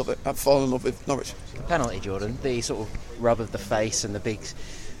absolutely loved it. I've fallen in love with Norwich. Penalty, Jordan, the sort of rub of the face and the big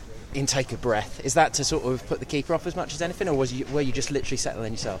intake of breath, is that to sort of put the keeper off as much as anything, or were you just literally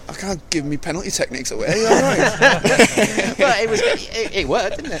settling yourself? I can't give me penalty techniques away. All right. Well, it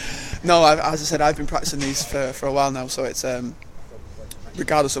worked, didn't it? No, as I said, I've been practicing these for a while now, so it's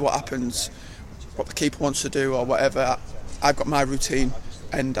regardless of what happens, what the keeper wants to do or whatever, I've got my routine,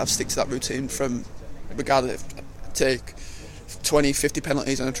 and I've stick to that routine from, regardless, take 20, 50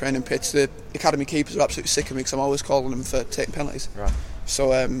 penalties on a training pitch. The academy keepers are absolutely sick of me because I'm always calling them for taking penalties. Right.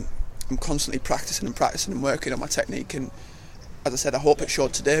 So I'm constantly practicing and working on my technique, and as I said, I hope it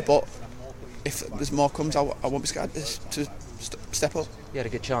showed today, but if there's more comes, I won't be scared to step up. You had a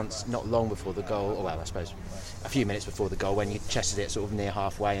good chance not long before the goal, or well, I suppose a few minutes before the goal, when you chested it sort of near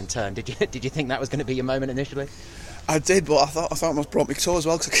halfway and turned. Did you think that was going to be your moment initially? I did, but I thought I almost broke my toe as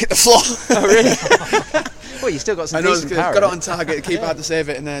well because I kicked the floor. Oh really? Well, you still got some decent power. Got it on target. The keeper had to save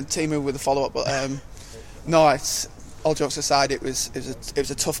it, and then Timu with the follow up. But no, it's all jokes aside. It was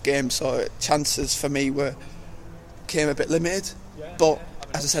a tough game, so chances for me came a bit limited. But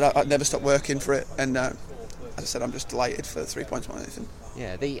as I said, I never stopped working for it, and as I said, I'm just delighted for 3 points more than anything.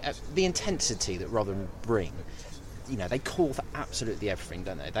 Yeah, the intensity that Rotherham bring, they call for absolutely everything,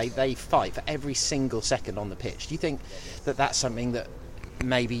 don't they? They fight for every single second on the pitch. Do you think that that's something that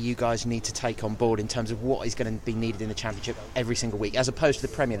maybe you guys need to take on board in terms of what is going to be needed in the Championship every single week, as opposed to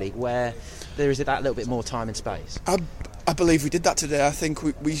the Premier League, where there is that little bit more time and space? I believe we did that today. I think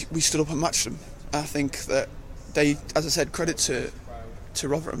we stood up and matched them. I think that they, as I said, credit to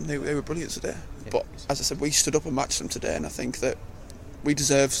Rotherham, they were brilliant today. Yeah. But as I said, we stood up and matched them today, and I think that we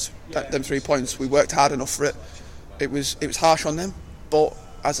deserved them 3 points. We worked hard enough for it. It was harsh on them, but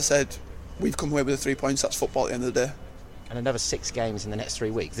as I said, we've come away with the 3 points. That's football at the end of the day. And another 6 games in the next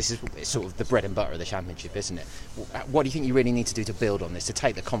 3 weeks. This is sort of the bread and butter of the Championship, isn't it? What do you think you really need to do to build on this, to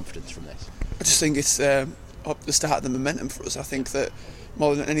take the confidence from this? I just think it's up the start of the momentum for us. I think that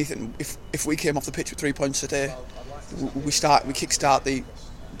more than anything, if we came off the pitch with 3 points today, we kickstart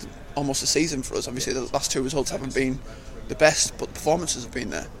almost the season for us. Obviously, the last 2 results haven't been the best, but the performances have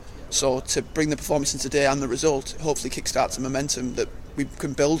been there. So to bring the performance in today and the result, hopefully kickstarts a momentum that we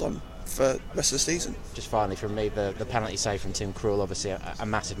can build on for the rest of the season. Just finally from me, the penalty save from Krul, obviously a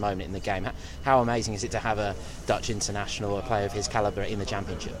massive moment in the game. How amazing is it to have a Dutch international, a player of his calibre in the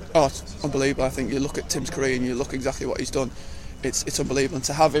Championship? Oh, it's unbelievable. I think you look at Tim's career and you look exactly what he's done. It's unbelievable, and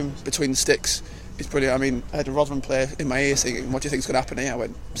to have him between the sticks, it's brilliant. I mean, I had a Rotherham player in my ear singing, "What do you think's going to happen here?" I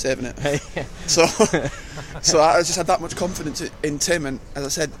went, "Saving it." So I just had that much confidence in Tim, and as I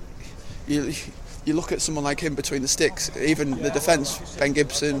said, you look at someone like him between the sticks, even the defence, Ben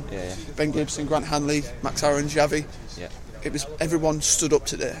Gibson, Grant Hanley, Max Aaron, Javi. Yeah. It was, everyone stood up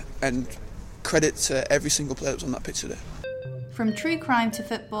today, and credit to every single player that was on that pitch today. From true crime to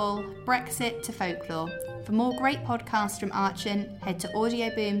football, Brexit to folklore. For more great podcasts from Archant, head to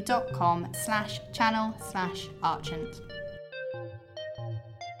audioboom.com/channel/Archant.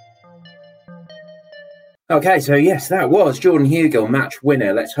 Okay, so yes, that was Jordan Hugill, match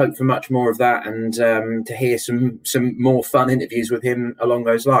winner. Let's hope for much more of that, and to hear some more fun interviews with him along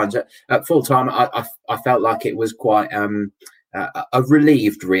those lines. At full time, I felt like it was quite a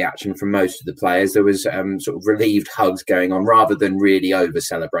relieved reaction from most of the players. There was sort of relieved hugs going on rather than really over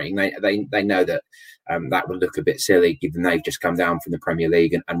celebrating. They know that that would look a bit silly given they've just come down from the Premier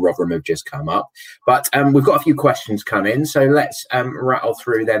League and Rotherham have just come up. But we've got a few questions come in, so let's rattle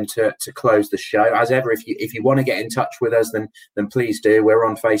through them to close the show. As ever, if you want to get in touch with us, then please do. We're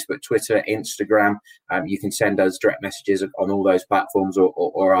on Facebook, Twitter, Instagram. You can send us direct messages on all those platforms,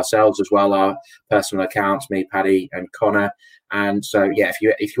 or ourselves as well, our personal accounts, me, Paddy and Connor. And so, yeah, if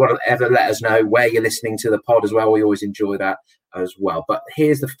you want to ever let us know where you're listening to the pod as well, we always enjoy that as well. But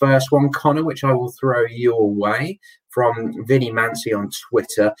here's the first one, Connor, which I will throw your way, from Vinny Mancy on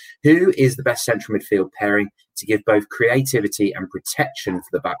Twitter. Who is the best central midfield pairing to give both creativity and protection for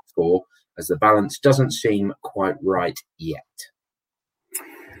the back four, as the balance doesn't seem quite right yet?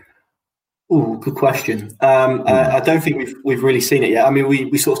 Oh, good question. I don't think we've really seen it yet. I mean,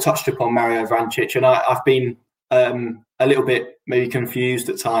 we sort of touched upon Mario Vrancic, and I've been a little bit maybe confused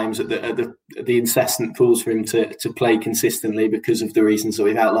at times at the incessant calls for him to play consistently because of the reasons that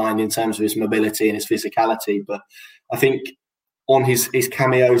we've outlined in terms of his mobility and his physicality. But I think on his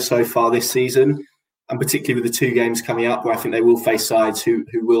cameos so far this season, and particularly with the 2 games coming up where I think they will face sides who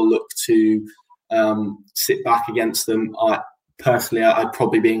will look to sit back against them, I'd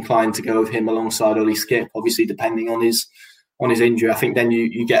probably be inclined to go with him alongside Ollie Skip, obviously depending on his injury. I think then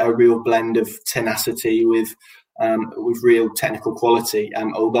you get a real blend of tenacity with real technical quality.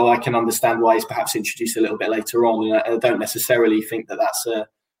 Although I can understand why he's perhaps introduced a little bit later on, and I don't necessarily think that that's a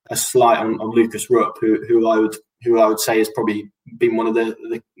slight on Lucas Rupp, who I would say has probably been one of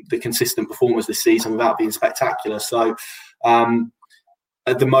the consistent performers this season without being spectacular. So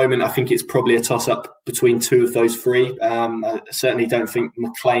at the moment, I think it's probably a toss-up between 2 of those 3. I certainly don't think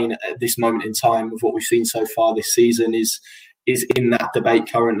McLean at this moment in time, with what we've seen so far this season, is in that debate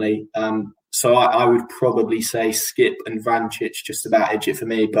currently. So I would probably say Skip and Vrancic just about edge it for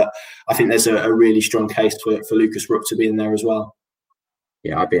me. But I think there's a really strong case for Lucas Rupp to be in there as well.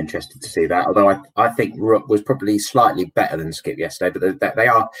 Yeah, I'd be interested to see that. Although I think Rupp was probably slightly better than Skip yesterday, but they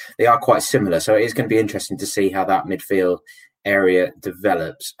are quite similar. So it is going to be interesting to see how that midfield area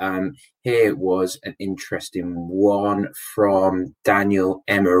develops. Here was an interesting one from Daniel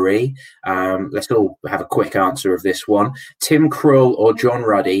Emery. Let's all have a quick answer of this one. Tim Krul or John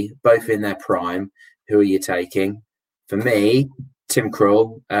Ruddy, both in their prime. Who are you taking? For me, Tim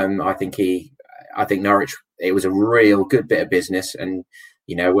Krul. I think Norwich, it was a real good bit of business, and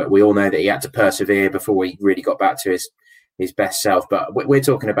we all know that he had to persevere before he really got back to his best self. But we're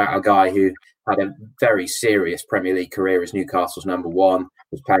talking about a guy who had a very serious Premier League career as Newcastle's number one,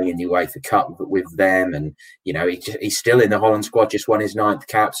 was playing in the UEFA Cup with them, and he's still in the Holland squad, just won his 9th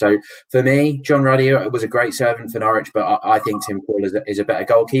cap. So for me, John Ruddy was a great servant for Norwich, but I think Tim Krul is a better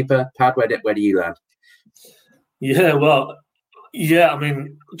goalkeeper. Pad, where do you land? Yeah, well, I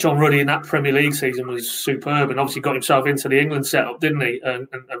mean, John Ruddy in that Premier League season was superb, and obviously got himself into the England setup, didn't he? And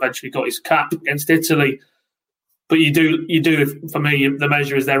eventually got his cap against Italy. But you do. For me, the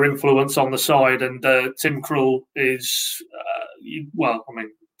measure is their influence on the side, and Tim Krul is,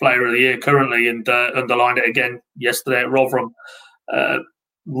 player of the year currently, and underlined it again yesterday at Rotherham.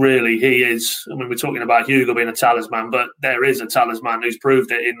 Really, he is. I mean, we're talking about Hugill being a talisman, but there is a talisman who's proved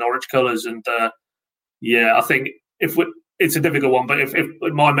it in Norwich colours, and I think it's a difficult one, but if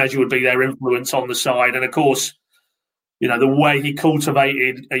my measure would be their influence on the side, and of course, the way he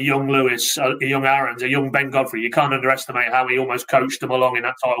cultivated a young Lewis, a young Aarons, a young Ben Godfrey, you can't underestimate how he almost coached them along in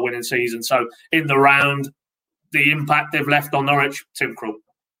that title-winning season. So in the round, the impact they've left on Norwich, Tim Krul.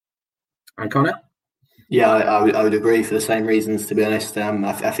 And Connor? Yeah, I would agree for the same reasons, to be honest.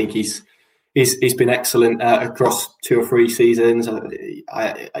 I think he's been excellent across 2 or 3 seasons.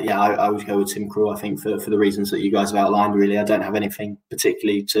 I would go with Tim Krul, I think, for the reasons that you guys have outlined, really. I don't have anything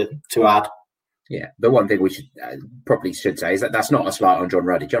particularly to add. Yeah, the one thing we should say is that that's not a slight on John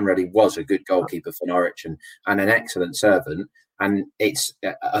Ruddy. John Ruddy was a good goalkeeper for Norwich and an excellent servant, and it's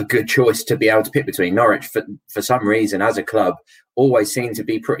a good choice to be able to pick between. Norwich, for some reason, as a club, always seem to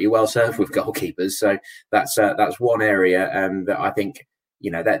be pretty well served with goalkeepers. So that's one area that I think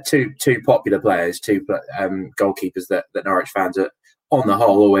they're two popular players, two goalkeepers that Norwich fans are, on the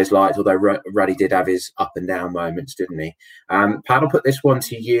whole, always liked, although Ruddy did have his up and down moments, didn't he? Pat, I'll put this one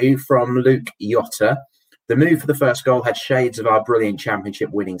to you from Luke Yotta. The move for the first goal had shades of our brilliant championship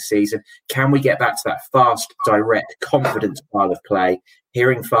winning season. Can we get back to that fast, direct, confident style of play?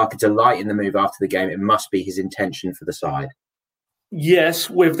 Hearing Farke delight in the move after the game, it must be his intention for the side. Yes,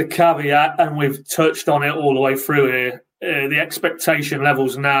 with the caveat, and we've touched on it all the way through here, the expectation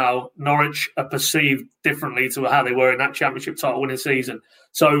levels now, Norwich are perceived differently to how they were in that championship title winning season.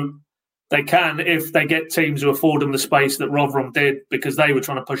 So they can, if they get teams who afford them the space that Rotherham did, because they were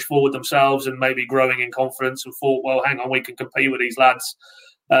trying to push forward themselves and maybe growing in confidence and thought, well, hang on, we can compete with these lads.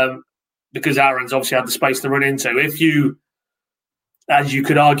 Because Aaron's obviously had the space to run into. If you, as you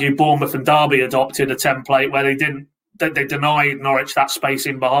could argue, Bournemouth and Derby adopted a template where they denied Norwich that space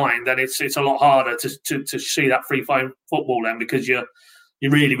in behind, then it's a lot harder to see that free-flowing football then, because you're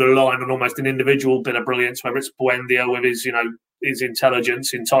really relying on almost an individual bit of brilliance, whether it's Buendia with his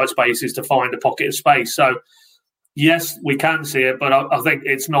intelligence in tight spaces to find a pocket of space. So yes, we can see it, but I think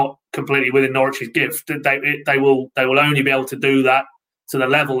it's not completely within Norwich's gift. They will only be able to do that to the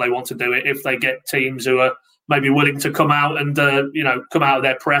level they want to do it if they get teams who are maybe willing to come out and come out of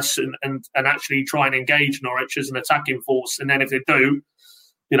their press and actually try and engage Norwich as an attacking force. And then if they do,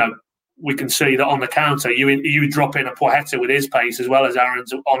 we can see that on the counter, you drop in a Poeta with his pace as well as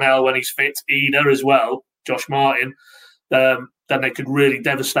Aaron's on L when he's fit, Eder as well, Josh Martin. Then they could really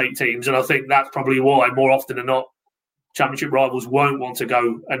devastate teams. And I think that's probably why, more often than not, championship rivals won't want to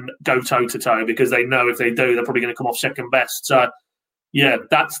go toe-to-toe, because they know if they do, they're probably going to come off second best. So, yeah,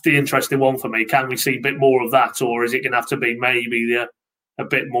 that's the interesting one for me. Can we see a bit more of that, or is it going to have to be maybe a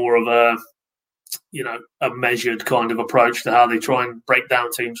bit more of a measured kind of approach to how they try and break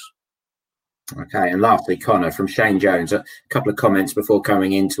down teams? Okay, and lastly, Connor, from Shane Jones, a couple of comments before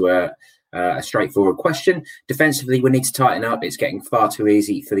coming into a straightforward question. Defensively, we need to tighten up. It's getting far too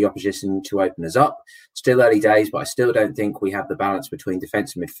easy for the opposition to open us up. Still early days, but I still don't think we have the balance between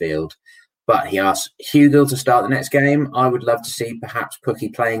defence and midfield. But he asks Hugill to start the next game. I would love to see perhaps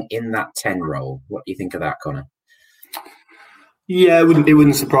Pookie playing in that 10 role. What do you think of that, Connor? Yeah, it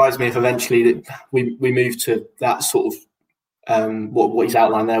wouldn't surprise me if eventually we move to that sort of what he's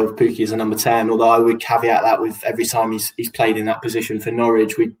outlined there with Pukki as a number 10, although I would caveat that with every time he's played in that position for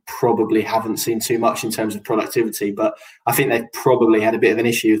Norwich, we probably haven't seen too much in terms of productivity. But I think they've probably had a bit of an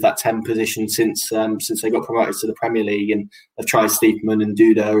issue with that 10 position since they got promoted to the Premier League, and they've tried Steepman and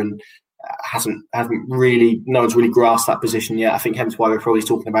Duda, and no one's really grasped that position yet. I think hence why we're probably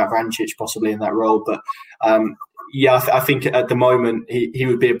talking about Vrancic possibly in that role. But I think at the moment he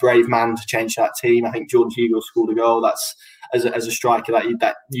would be a brave man to change that team. I think Jordan Hugill scored a goal. That's as a striker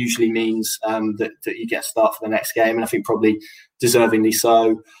that usually means that you get a start for the next game, and I think probably deservingly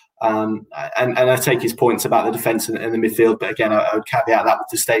so. And I take his points about the defence and the midfield, but again, I would caveat that with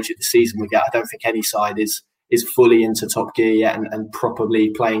the stage of the season we get. I don't think any side is fully into top gear yet and properly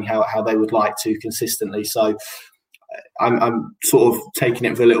playing how they would like to consistently. So I'm sort of taking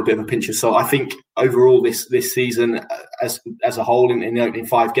it with a little bit of a pinch of salt. I think overall this season as a whole in the opening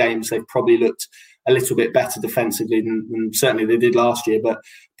 5 games, they've probably looked a little bit better defensively than certainly they did last year, but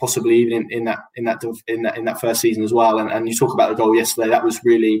possibly even in that first season as well. And you talk about the goal yesterday, that was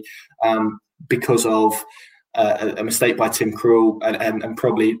really because of a mistake by Tim Krul, and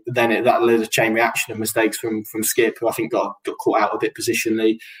probably then that led a chain reaction of mistakes from Skip, who I think got caught out a bit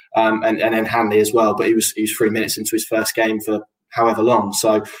positionally, and then Hanley as well. But he was 3 minutes into his first game for however long,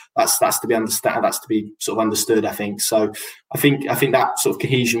 so that's to be understood. That's to be sort of understood, I think. So I think that sort of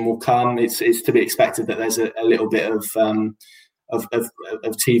cohesion will come. It's to be expected that there's a little bit of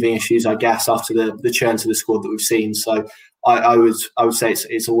TV issues, I guess, after the churn to the squad that we've seen. So I would say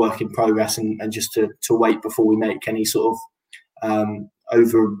it's a work in progress, and just to wait before we make any sort of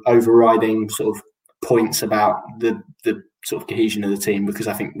overriding sort of points about the sort of cohesion of the team, because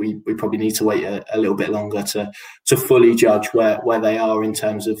I think we probably need to wait a little bit longer to fully judge where they are in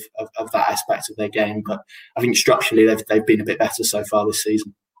terms of that aspect of their game. But I think structurally they've been a bit better so far this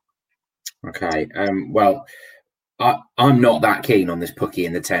season. Okay, well, I'm not that keen on this Pukki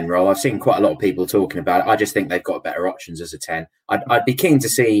in the 10 role. I've seen quite a lot of people talking about it. I just think they've got better options as a 10. I'd be keen to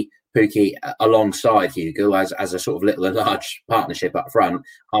see Pukki alongside Hugill as a sort of little and large partnership up front.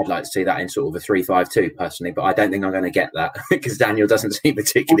 I'd like to see that in sort of a 3-5-2 personally, but I don't think I'm going to get that because Daniel doesn't seem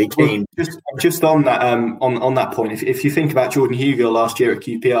particularly keen. Just on that on that point, if you think about Jordan Hugill last year at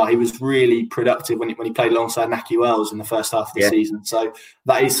QPR, he was really productive when he played alongside Nahki Wells in the first half of the season. So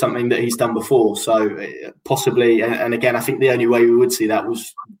that is something that he's done before. So possibly, and again, I think the only way we would see that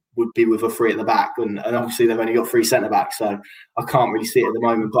would be with a 3 at the back, and obviously they've only got 3 centre backs, so I can't really see it at the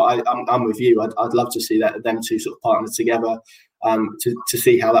moment. But I'm with you. I'd love to see them two sort of partner together to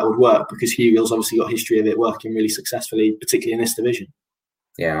see how that would work, because Hugill's obviously got a history of it working really successfully, particularly in this division.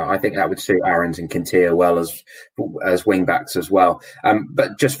 Yeah, I think that would suit Aarons and Kintier well as wing backs as well.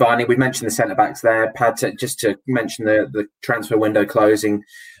 But just finally, we've mentioned the centre backs there. Pad, just to mention the transfer window closing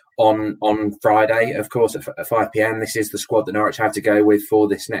on Friday, of course, at 5 p.m. This is the squad that Norwich have to go with for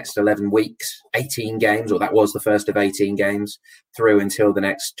this next 11 weeks, 18 games, or that was the first of 18 games through until the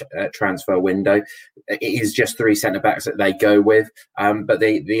next transfer window. It is just 3 centre-backs that they go with, but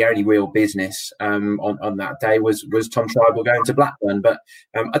the only real business on that day was Tom Schreiber going to Blackburn. But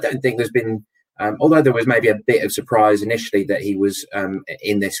I don't think there's been, although there was maybe a bit of surprise initially that he was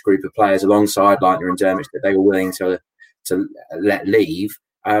in this group of players alongside Leitner and Dermot, that they were willing to let leave.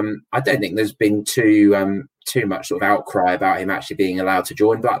 I don't think there's been too much sort of outcry about him actually being allowed to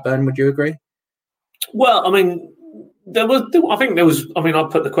join Blackburn. Would you agree? Well, I mean, there was. I mean, I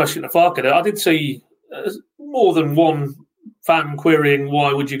put the question to Farke. I did see more than one fan querying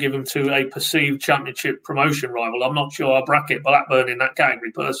why would you give him to a perceived Championship promotion rival. I'm not sure I bracket Blackburn in that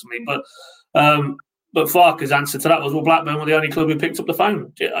category personally, but Farke's answer to that was, well, Blackburn were the only club who picked up the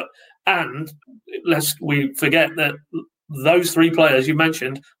phone, and lest we forget that those 3 players you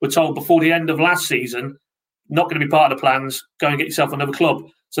mentioned were told before the end of last season, not going to be part of the plans, go and get yourself another club.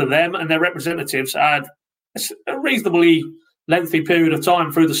 So them and their representatives had a reasonably lengthy period of time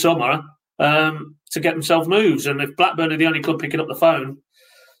through the summer to get themselves moves. And if Blackburn are the only club picking up the phone,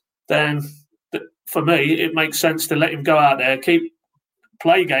 then for me, it makes sense to let him go out there,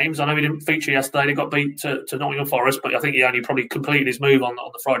 play games. I know he didn't feature yesterday. He got beat to Nottingham Forest, but I think he only probably completed his move on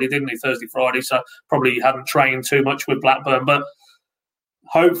the Friday, didn't he? Thursday, Friday. So probably hadn't trained too much with Blackburn. But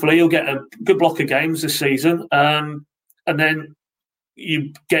hopefully he'll get a good block of games this season. And then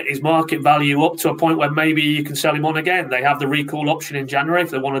you get his market value up to a point where maybe you can sell him on again. They have the recall option in January if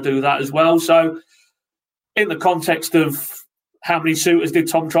they want to do that as well. So in the context of how many suitors did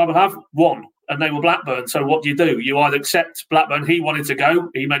Tom Schreiber have? 1. And they were Blackburn. So what do? You either accept Blackburn. He wanted to go.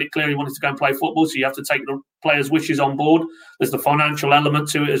 He made it clear he wanted to go and play football. So you have to take the player's wishes on board. There's the financial element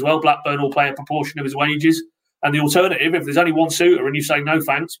to it as well. Blackburn will pay a proportion of his wages. And the alternative, if there's only one suitor and you say no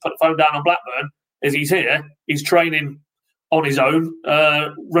thanks, put the phone down on Blackburn, is he's here. He's training on his own,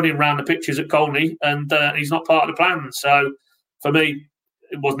 running around the pitches at Colney, and he's not part of the plan. So for me,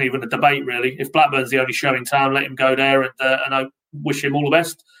 it wasn't even a debate, really. If Blackburn's the only show in town, let him go there, and I wish him all the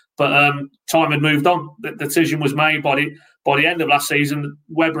best. But time had moved on. The decision was made by the end of last season.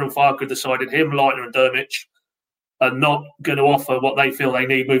 Webber and Farke decided him, Leitner and Dermich are not going to offer what they feel they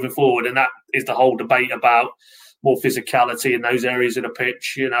need moving forward. And that is the whole debate about more physicality in those areas of the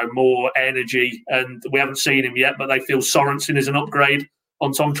pitch, more energy. And we haven't seen him yet, but they feel Sorensen is an upgrade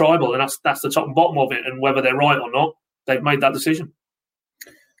on Tom Tribal. And that's the top and bottom of it. And whether they're right or not, they've made that decision.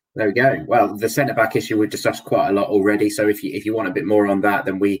 There we go. Well, the centre-back issue we've discussed quite a lot already. So if you want a bit more on that,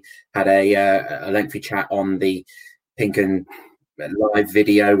 then we had a lengthy chat on the PinkUn live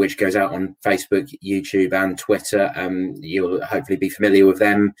video, which goes out on Facebook, YouTube and Twitter. You'll hopefully be familiar with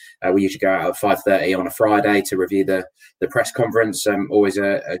them. We usually go out at 5:30 on a Friday to review the press conference. Always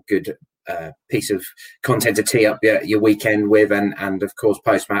a good piece of content to tee up your weekend with, and of course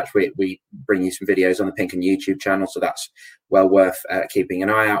post-match we bring you some videos on the PinkUn YouTube channel, so that's well worth keeping an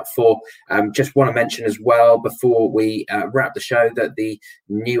eye out for. Just want to mention as well before we wrap the show that the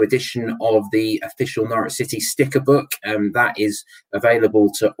new edition of the official Norwich City sticker book that is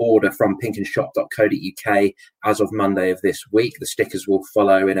available to order from pinkunshop.co.uk as of Monday of this week. The stickers will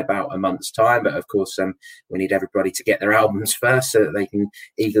follow in about a month's time, but of course we need everybody to get their albums first so that they can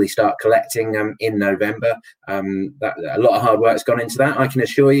eagerly start collecting in November. That a lot of hard work's gone into that, I can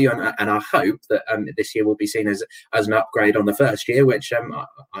assure you, and I hope that this year will be seen as an upgrade on the first year, which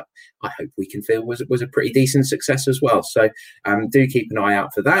I hope we can feel was a pretty decent success as well. So do keep an eye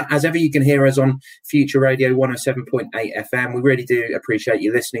out for that. As ever, you can hear us on Future Radio 107.8 FM. We really do appreciate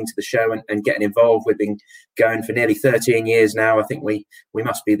you listening to the show and getting involved. We've been going for nearly 13 years now. I think we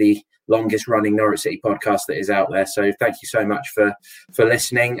must be the longest running Norwich City podcast that is out there. So thank you so much for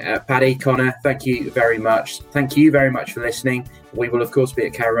listening. Paddy, Connor, thank you very much. Thank you very much for listening. We will, of course, be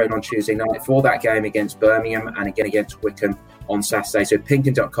at Carrow Road on Tuesday night for that game against Birmingham and again against Wickham on Saturday. So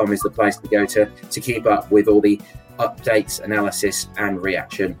PinkUn.com is the place to go to keep up with all the updates, analysis and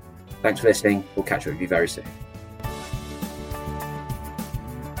reaction. Thanks for listening. We'll catch up with you very soon.